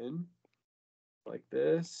water in like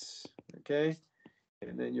this. Okay.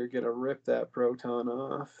 And then you're going to rip that proton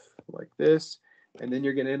off like this. And then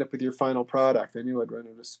you're going to end up with your final product. I knew I'd run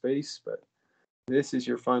out of space, but this is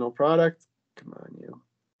your final product. Come on, you.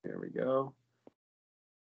 There we go.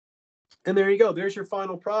 And there you go. There's your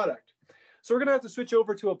final product. So we're going to have to switch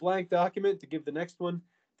over to a blank document to give the next one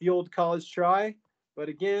the old college try. But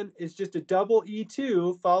again, it's just a double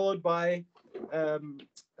E2 followed by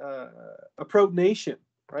a protonation,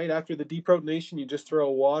 right? After the deprotonation, you just throw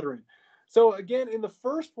water in. So again, in the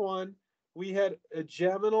first one, we had a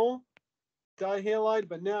geminal dihalide,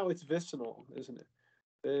 but now it's vicinal, isn't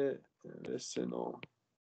it? Vicinal.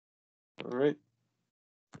 All right.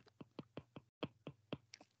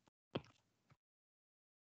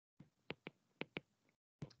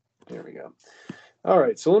 There we go. All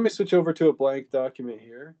right, so let me switch over to a blank document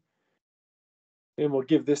here. And we'll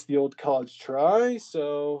give this the old college try.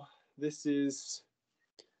 So this is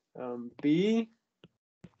B.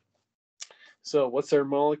 So what's our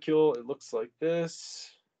molecule? It looks like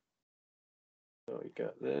this. So we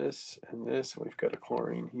got this and this. We've got a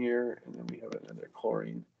chlorine here, and then we have another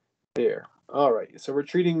chlorine there. All right, so we're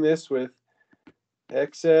treating this with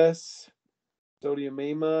excess sodium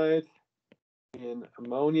amide and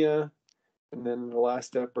ammonia. And then in the last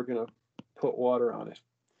step, we're going to put water on it.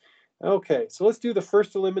 Okay, so let's do the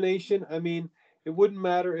first elimination. I mean, it wouldn't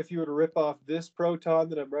matter if you were to rip off this proton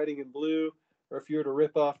that I'm writing in blue, or if you were to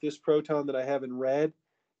rip off this proton that I have in red.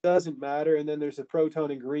 Doesn't matter. And then there's a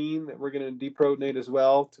proton in green that we're going to deprotonate as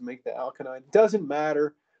well to make the alkanine. Doesn't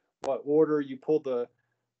matter what order you pull the,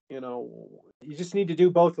 you just need to do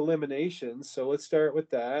both eliminations. So let's start with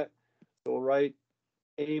that. So we'll write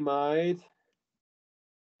amide,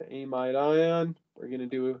 the amide ion. We're going to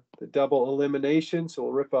do the double elimination. So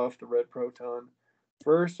we'll rip off the red proton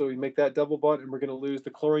first. So we make that double bond, and we're going to lose the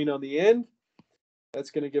chlorine on the end. That's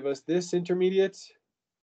going to give us this intermediate.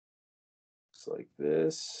 Looks like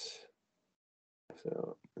this.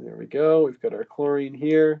 So there we go. We've got our chlorine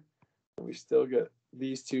here. And we still got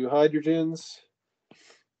these 2 hydrogens.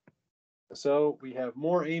 So we have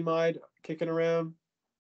more amide kicking around.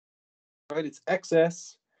 Right, it's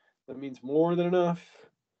excess. That means more than enough.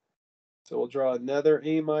 So we'll draw another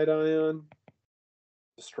amide ion.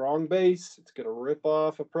 A strong base. It's going to rip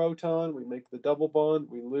off a proton. We make the double bond.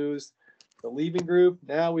 We lose the leaving group.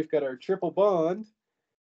 Now we've got our triple bond.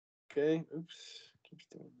 Okay, oops, keeps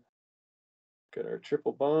doing that. Got our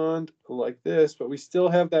triple bond like this, but we still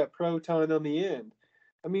have that proton on the end.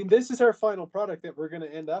 I mean, this is our final product that we're going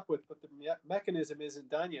to end up with, but the mechanism isn't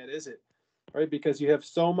done yet, is it? Right, because you have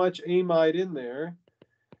so much amide in there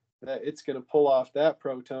that it's going to pull off that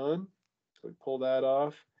proton. So we pull that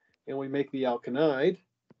off, and we make the alkanide.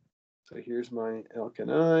 So here's my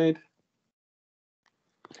alkanide.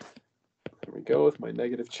 There we go with my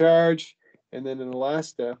negative charge. And then in the last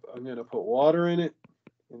step, I'm going to put water in it,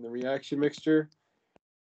 in the reaction mixture.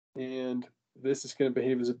 And this is going to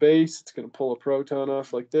behave as a base. It's going to pull a proton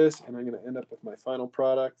off like this, and I'm going to end up with my final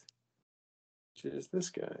product, which is this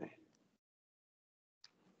guy.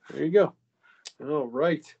 There you go. All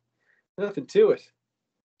right. Nothing to it.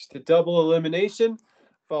 Just a double elimination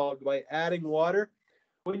followed by adding water.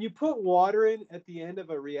 When you put water in at the end of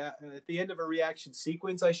a reaction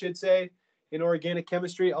sequence, I should say, in organic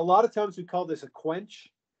chemistry, a lot of times we call this a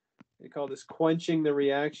quench. We call this quenching the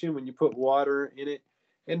reaction when you put water in it.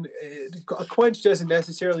 And a quench doesn't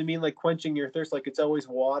necessarily mean like quenching your thirst, like it's always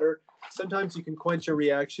water. Sometimes you can quench a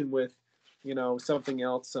reaction with, something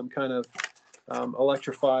else, some kind of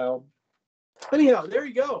electrophile. Anyhow, there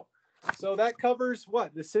you go. So that covers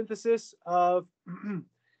what? The synthesis of an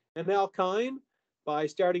alkyne by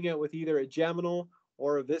starting out with either a geminal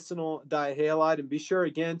or a vicinal dihalide. And be sure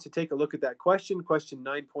again to take a look at that question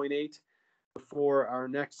 9.8, before our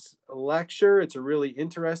next lecture. It's a really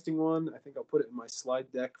interesting one. I think I'll put it in my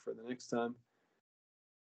slide deck for the next time.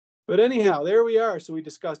 But anyhow, there we are. So we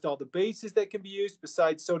discussed all the bases that can be used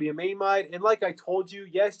besides sodium amide. And like I told you,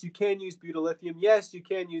 yes, you can use butyllithium. Yes, you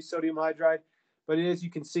can use sodium hydride. But as you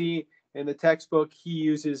can see in the textbook, he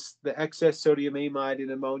uses the excess sodium amide in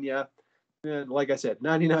ammonia. And like I said,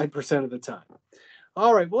 99% of the time.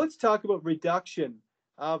 All right, well, let's talk about reduction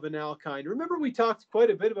of an alkyne. Remember, we talked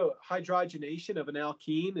quite a bit about hydrogenation of an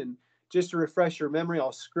alkene. And just to refresh your memory,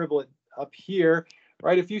 I'll scribble it up here.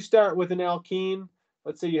 Right, if you start with an alkene,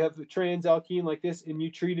 let's say you have a trans alkene like this, and you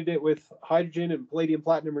treated it with hydrogen and palladium,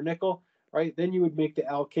 platinum, or nickel, right? Then you would make the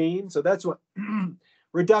alkane. So that's what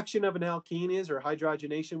reduction of an alkene is, or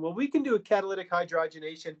hydrogenation. Well, we can do a catalytic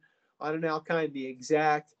hydrogenation on an alkyne the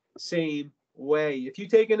exact same way. If you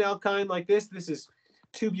take an alkyne like this is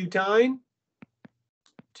 2-butene,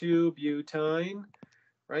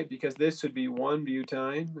 right? Because this would be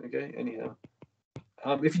 1-butene, okay? Anyhow,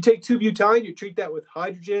 if you take 2-butene, you treat that with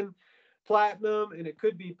hydrogen, platinum, and it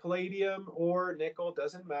could be palladium or nickel,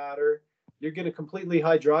 doesn't matter. You're going to completely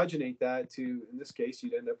hydrogenate that to, in this case,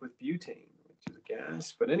 you'd end up with butane, which is a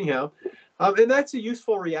gas. But anyhow, and that's a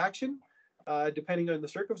useful reaction, depending on the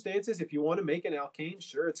circumstances. If you want to make an alkane,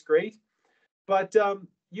 sure, it's great. But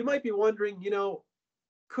you might be wondering,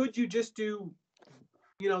 could you just do,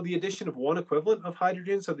 the addition of one equivalent of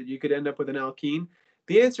hydrogen so that you could end up with an alkene?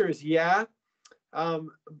 The answer is yeah, and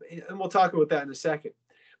we'll talk about that in a second.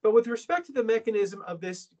 But with respect to the mechanism of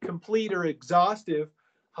this complete or exhaustive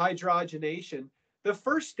hydrogenation, the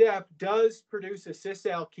first step does produce a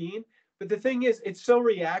cis-alkene, but the thing is, it's so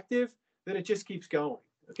reactive that it just keeps going.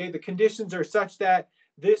 Okay, the conditions are such that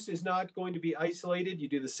this is not going to be isolated. You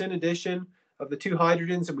do the syn addition of the two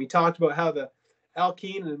hydrogens, and we talked about how the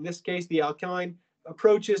alkene, and in this case, the alkyne,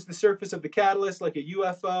 approaches the surface of the catalyst like a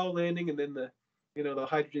UFO landing, and then the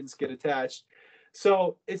hydrogens get attached.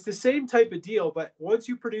 So it's the same type of deal, but once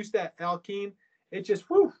you produce that alkene, it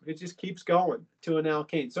just keeps going to an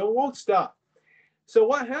alkane. So it won't stop. So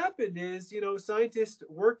what happened is, scientists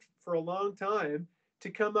worked for a long time to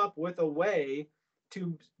come up with a way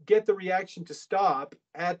to get the reaction to stop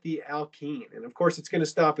at the alkene. And of course, it's going to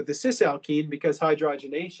stop at the cis-alkene because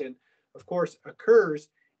hydrogenation, of course, occurs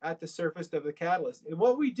at the surface of the catalyst. And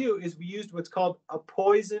what we do is we used what's called a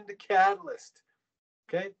poisoned catalyst.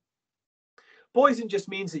 Okay? Poison just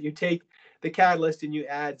means that you take the catalyst and you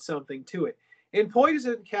add something to it. And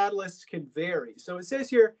poison catalysts can vary. So it says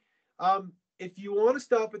here, if you want to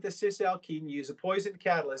stop at the cis-alkene, use a poison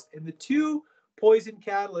catalyst. And the two poison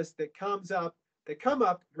catalysts that come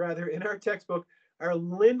up in our textbook are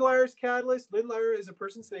Lindlar's catalyst. Lindlar is a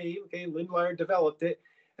person's name. Okay, Lindlar developed it.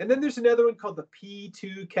 And then there's another one called the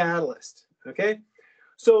P2 catalyst. Okay,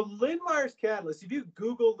 so Lindlar's catalyst, if you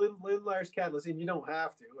Google Lindlar's catalyst, and you don't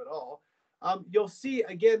have to at all, you'll see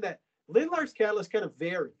again that Lindlar's catalyst kind of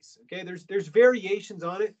varies. Okay, there's variations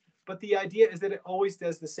on it, but the idea is that it always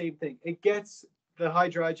does the same thing. It gets the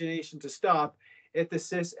hydrogenation to stop at the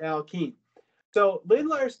cis-alkene. So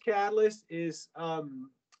Lindlar's catalyst is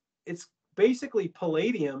it's basically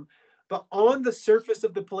palladium, but on the surface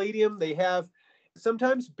of the palladium they have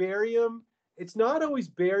sometimes barium. It's not always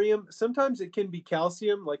barium. Sometimes it can be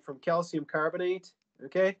calcium, like from calcium carbonate.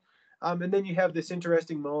 Okay. And then you have this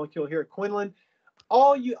interesting molecule here, quinoline.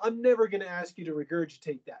 I'm never going to ask you to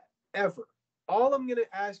regurgitate that, ever. All I'm going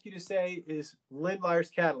to ask you to say is Lindlar's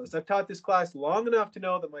catalyst. I've taught this class long enough to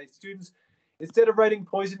know that my students, instead of writing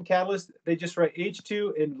poison catalyst, they just write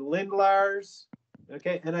H2 in Lindlar's,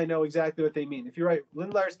 okay? And I know exactly what they mean. If you write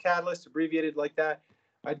Lindlar's catalyst abbreviated like that,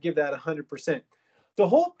 I'd give that 100%. The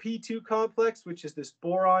whole P2 complex, which is this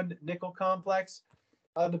boron nickel complex,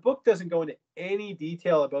 the book doesn't go into any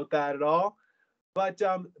detail about that at all. But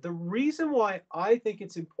the reason why I think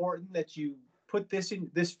it's important that you put this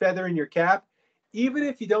feather in your cap, even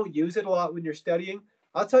if you don't use it a lot when you're studying,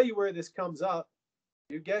 I'll tell you where this comes up.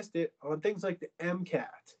 You guessed it, on things like the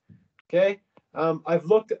MCAT. Okay, I've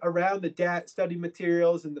looked around the DAT study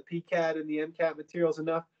materials and the PCAT and the MCAT materials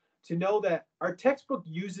enough to know that our textbook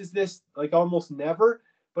uses this like almost never,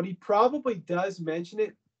 but he probably does mention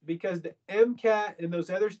it because the MCAT and those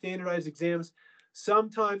other standardized exams,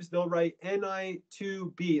 sometimes they'll write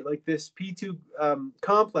Ni2B, like this P2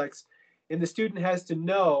 complex, and the student has to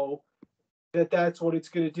know that that's what it's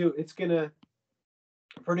going to do. It's going to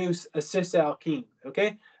produce a cis alkene.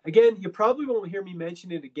 Okay. Again, you probably won't hear me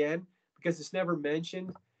mention it again because it's never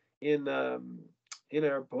mentioned in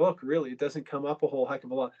our book. Really, it doesn't come up a whole heck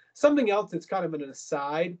of a lot. Something else that's kind of an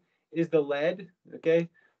aside is the lead. Okay.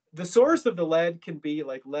 The source of the lead can be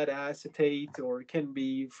like lead acetate, or it can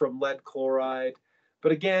be from lead chloride.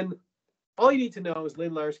 But again, all you need to know is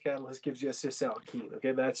Lindlar's catalyst gives you a cis alkene.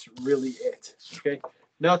 Okay, that's really it. Okay,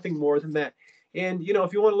 nothing more than that. And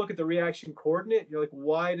if you want to look at the reaction coordinate, you're like,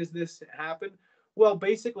 why does this happen? Well,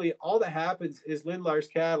 basically, all that happens is Lindlar's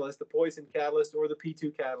catalyst, the poison catalyst, or the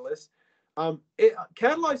P2 catalyst, it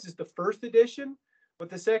catalyzes the first addition, but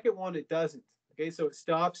the second one it doesn't. Okay, so it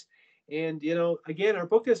stops. And again, our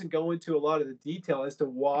book doesn't go into a lot of the detail as to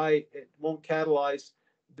why it won't catalyze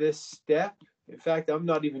this step. In fact, I'm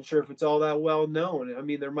not even sure if it's all that well known. I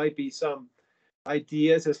mean, there might be some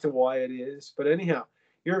ideas as to why it is, but anyhow,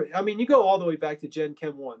 you go all the way back to Gen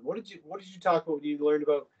Chem 1. What did you talk about when you learned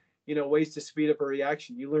about, ways to speed up a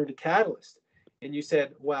reaction? You learned a catalyst, and you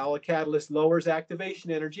said, well, a catalyst lowers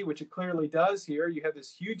activation energy, which it clearly does here. You have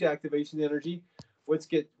this huge activation energy, which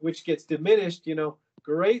gets diminished,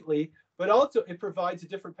 greatly, but also it provides a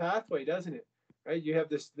different pathway, doesn't it? Right? You have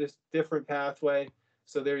this different pathway.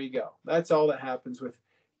 So there you go. That's all that happens with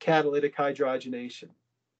catalytic hydrogenation.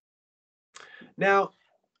 Now,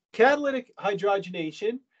 catalytic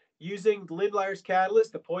hydrogenation using Lindlar's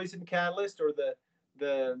catalyst, the poison catalyst, or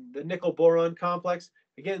the nickel boron complex,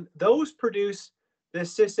 again, those produce the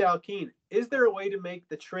cis alkene. Is there a way to make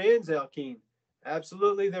the trans alkene?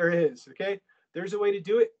 Absolutely there is. Okay, there's a way to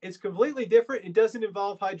do it. It's completely different. It doesn't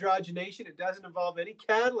involve hydrogenation. It doesn't involve any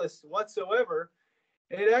catalyst whatsoever.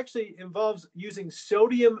 It actually involves using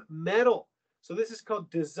sodium metal. So this is called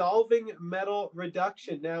dissolving metal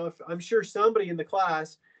reduction. Now, if I'm sure somebody in the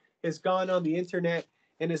class has gone on the internet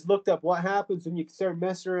and has looked up what happens when you start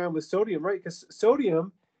messing around with sodium, right? Because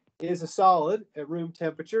sodium is a solid at room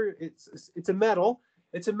temperature. It's a metal.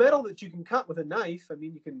 It's a metal that you can cut with a knife. I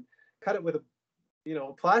mean, you can cut it with a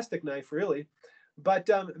plastic knife, really. But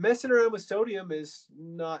messing around with sodium is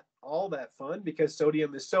not all that fun because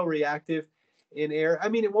sodium is so reactive in air. I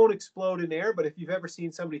mean, it won't explode in air, but if you've ever seen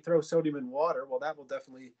somebody throw sodium in water, well, that will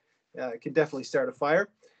can definitely start a fire.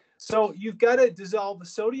 So you've got to dissolve the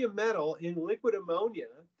sodium metal in liquid ammonia.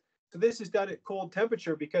 So this is done at cold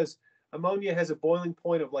temperature because ammonia has a boiling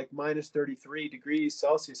point of like minus 33 degrees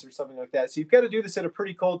Celsius or something like that. So you've got to do this at a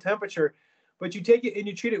pretty cold temperature, but you take it and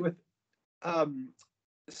you treat it with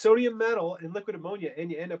sodium metal and liquid ammonia, and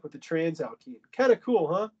you end up with the trans alkene. Kind of cool,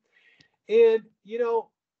 huh? And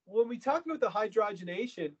when we talk about the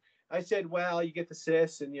hydrogenation, I said, well, you get the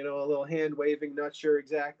cis and, a little hand waving, not sure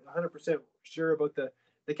exactly, 100% sure about the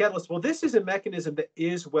catalyst. Well, this is a mechanism that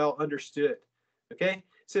is well understood. Okay. It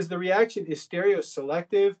says the reaction is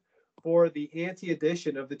stereoselective for the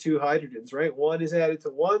anti-addition of the two hydrogens, right? One is added to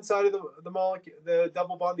one side of the molecule, the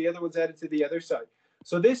double bond, the other one's added to the other side.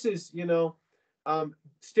 So this is,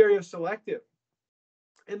 stereoselective.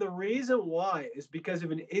 And the reason why is because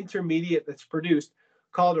of an intermediate that's produced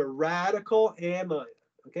called a radical anion.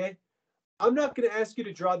 Okay, I'm not going to ask you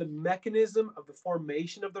to draw the mechanism of the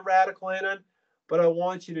formation of the radical anion, but I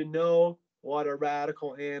want you to know what a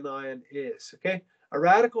radical anion is. Okay, a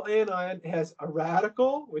radical anion has a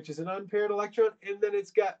radical, which is an unpaired electron, and then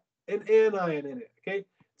it's got an anion in it. Okay,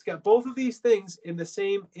 it's got both of these things in the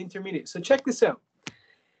same intermediate. So check this out.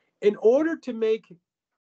 In order to make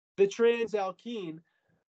the trans alkene,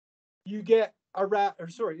 you get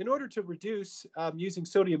in order to reduce using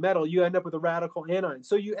sodium metal, you end up with a radical anion.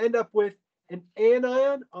 So you end up with an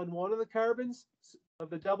anion on one of the carbons of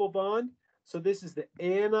the double bond. So this is the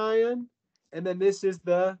anion, and then this is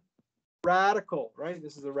the radical, right?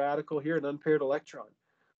 This is a radical here, an unpaired electron.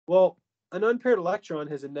 Well, an unpaired electron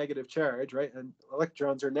has a negative charge, right? And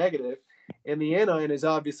electrons are negative, and the anion is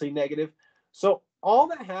obviously negative. So all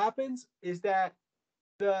that happens is that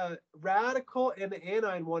the radical and the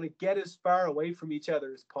anion want to get as far away from each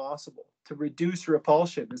other as possible to reduce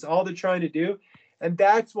repulsion. Is all they're trying to do. And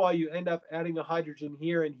that's why you end up adding a hydrogen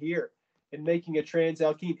here and here and making a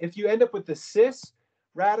transalkene. If you end up with the cis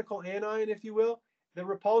radical anion, if you will, the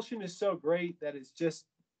repulsion is so great that it's just,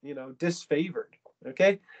 disfavored.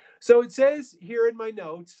 Okay. So it says here in my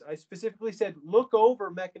notes, I specifically said, look over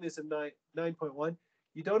mechanism 9.1.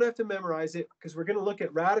 You don't have to memorize it because we're going to look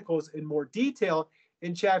at radicals in more detail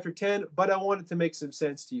in chapter 10, but I want it to make some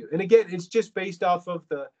sense to you. And again, it's just based off of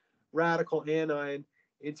the radical anion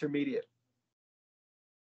intermediate.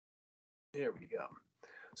 There we go.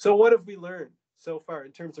 So what have we learned so far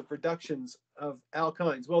in terms of reductions of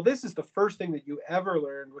alkynes? Well, this is the first thing that you ever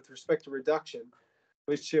learned with respect to reduction,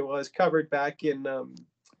 which was covered back in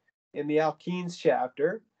the alkenes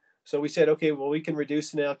chapter. So we said, okay, well, we can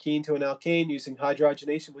reduce an alkene to an alkane using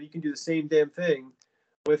hydrogenation. Well, you can do the same damn thing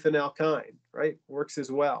with an alkyne, right? Works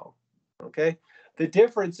as well, okay? The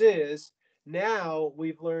difference is now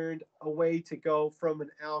we've learned a way to go from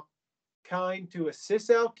an alkyne to a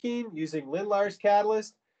cisalkene using Lindlar's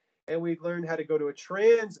catalyst, and we've learned how to go to a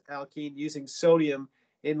transalkene using sodium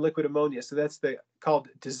in liquid ammonia. So that's called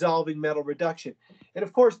dissolving metal reduction. And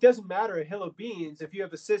of course, it doesn't matter a hill of beans. If you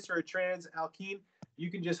have a cis or a transalkene,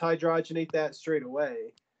 you can just hydrogenate that straight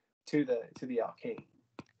away to the alkane.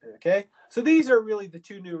 Okay, so these are really the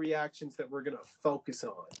two new reactions that we're going to focus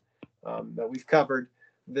on that we've covered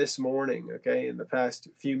this morning, okay, in the past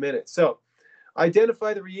few minutes. So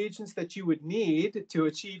identify the reagents that you would need to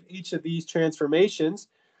achieve each of these transformations.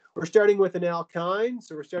 We're starting with an alkyne,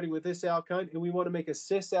 so we're starting with this alkyne, and we want to make a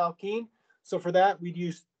cisalkene. So for that, we'd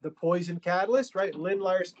use the poison catalyst, right?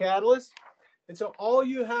 Lindlar's catalyst. And so all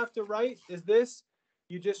you have to write is this.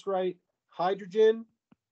 You just write hydrogen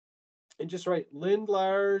and just write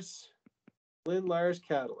Lindlar's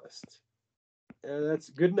catalyst. And that's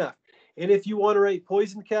good enough. And if you want to write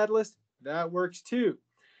poison catalyst, that works too.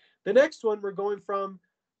 The next one, we're going from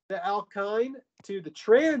the alkyne to the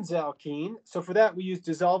transalkene. So for that, we use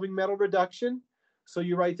dissolving metal reduction. So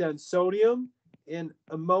you write down sodium and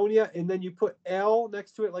ammonia, and then you put L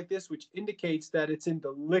next to it like this, which indicates that it's in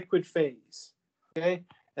the liquid phase. Okay,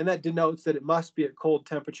 and that denotes that it must be at cold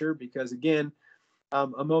temperature because, again,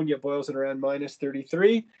 ammonia boils at around minus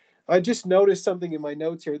 33. I just noticed something in my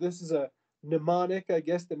notes here. This is a mnemonic, I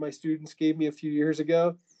guess, that my students gave me a few years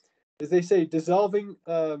ago. Is they say dissolving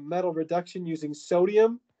metal reduction using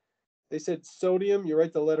sodium. They said sodium, you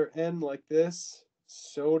write the letter N like this,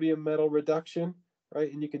 sodium metal reduction,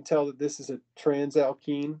 right? And you can tell that this is a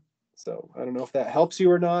transalkene. So I don't know if that helps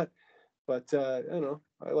you or not, but I don't know.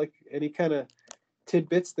 I like any kind of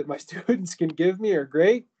tidbits that my students can give me are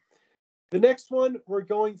great. The next one, we're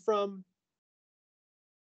going from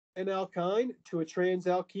an alkyne to a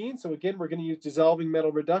transalkene. So again, we're going to use dissolving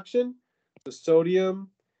metal reduction, the sodium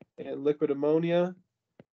and liquid ammonia.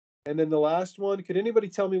 And then the last one, could anybody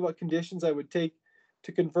tell me what conditions I would take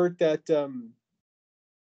to convert that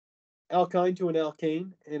alkyne to an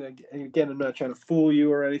alkane? And again, I'm not trying to fool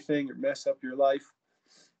you or anything or mess up your life.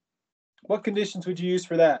 What conditions would you use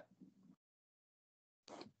for that?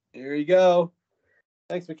 There you go.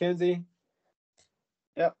 Thanks, Mackenzie.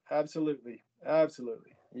 Yep, absolutely.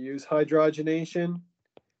 Absolutely. You use hydrogenation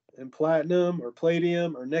and platinum or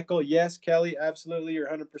palladium or nickel. Yes, Kelly, absolutely. You're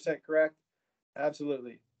 100% correct.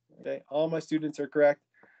 Absolutely. Okay, all my students are correct.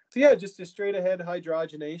 So yeah, just a straight ahead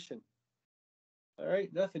hydrogenation. All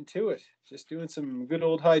right, nothing to it. Just doing some good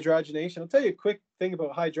old hydrogenation. I'll tell you a quick thing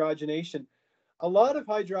about hydrogenation. A lot of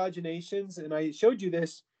hydrogenations, and I showed you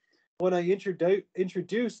this when I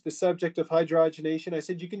introduced the subject of hydrogenation. I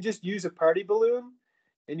said you can just use a party balloon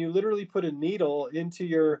and you literally put a needle into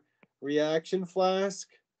your reaction flask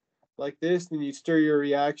like this, and you stir your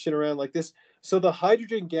reaction around like this. So the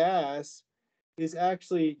hydrogen gas is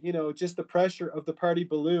actually, just the pressure of the party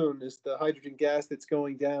balloon is the hydrogen gas that's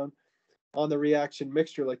going down on the reaction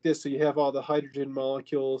mixture like this. So you have all the hydrogen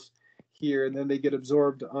molecules here, and then they get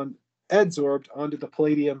adsorbed onto the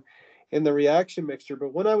palladium in the reaction mixture.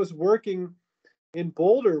 But when I was working in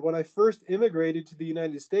Boulder, when I first immigrated to the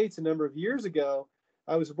United States a number of years ago,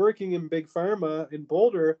 I was working in Big Pharma in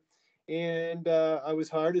Boulder, and I was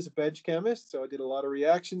hired as a bench chemist. So I did a lot of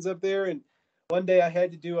reactions up there. And one day I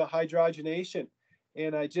had to do a hydrogenation,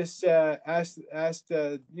 and I just asked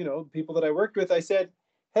people that I worked with. I said,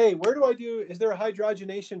 "Hey, where do I do? Is there a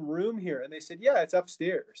hydrogenation room here?" And they said, "Yeah, it's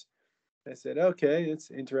upstairs." I said, "Okay,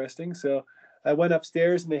 it's interesting." So I went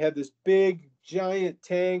upstairs, and they had this big, giant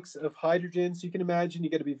tanks of hydrogen. So you can imagine you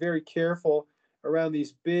got to be very careful around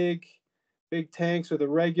these big tanks with a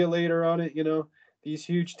regulator on it. these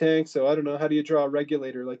huge tanks. So I don't know, how do you draw a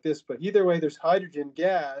regulator like this? But either way, there's hydrogen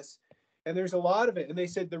gas, and there's a lot of it. And they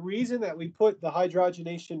said the reason that we put the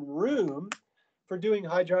hydrogenation room for doing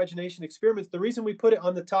hydrogenation experiments, the reason we put it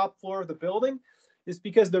on the top floor of the building is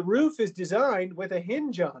because the roof is designed with a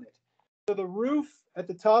hinge on it. So the roof at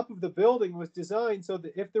the top of the building was designed so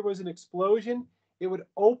that if there was an explosion, it would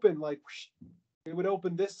open like it would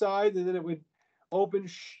open this side, and then it would open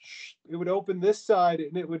it would open this side,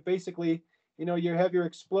 and it would basically, you have your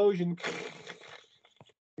explosion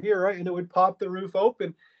here, right? And it would pop the roof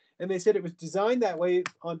open. And they said it was designed that way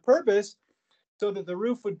on purpose so that the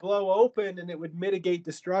roof would blow open and it would mitigate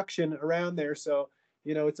destruction around there. So,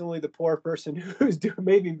 it's only the poor person who's doing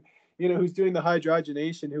maybe, who's doing the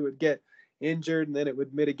hydrogenation who would get injured, and then it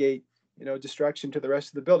would mitigate, destruction to the rest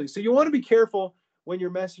of the building. So you want to be careful when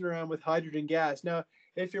you're messing around with hydrogen gas. Now,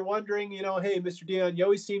 if you're wondering, hey, Mr. Dion, you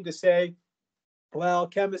always seem to say, well,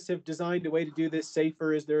 chemists have designed a way to do this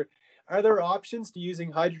safer. Are there options to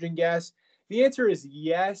using hydrogen gas? The answer is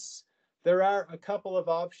yes. There are a couple of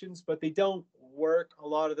options, but they don't work a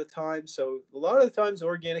lot of the time. So a lot of the times,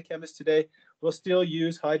 organic chemists today will still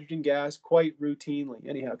use hydrogen gas quite routinely.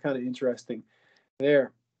 Anyhow, kind of interesting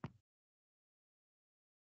there.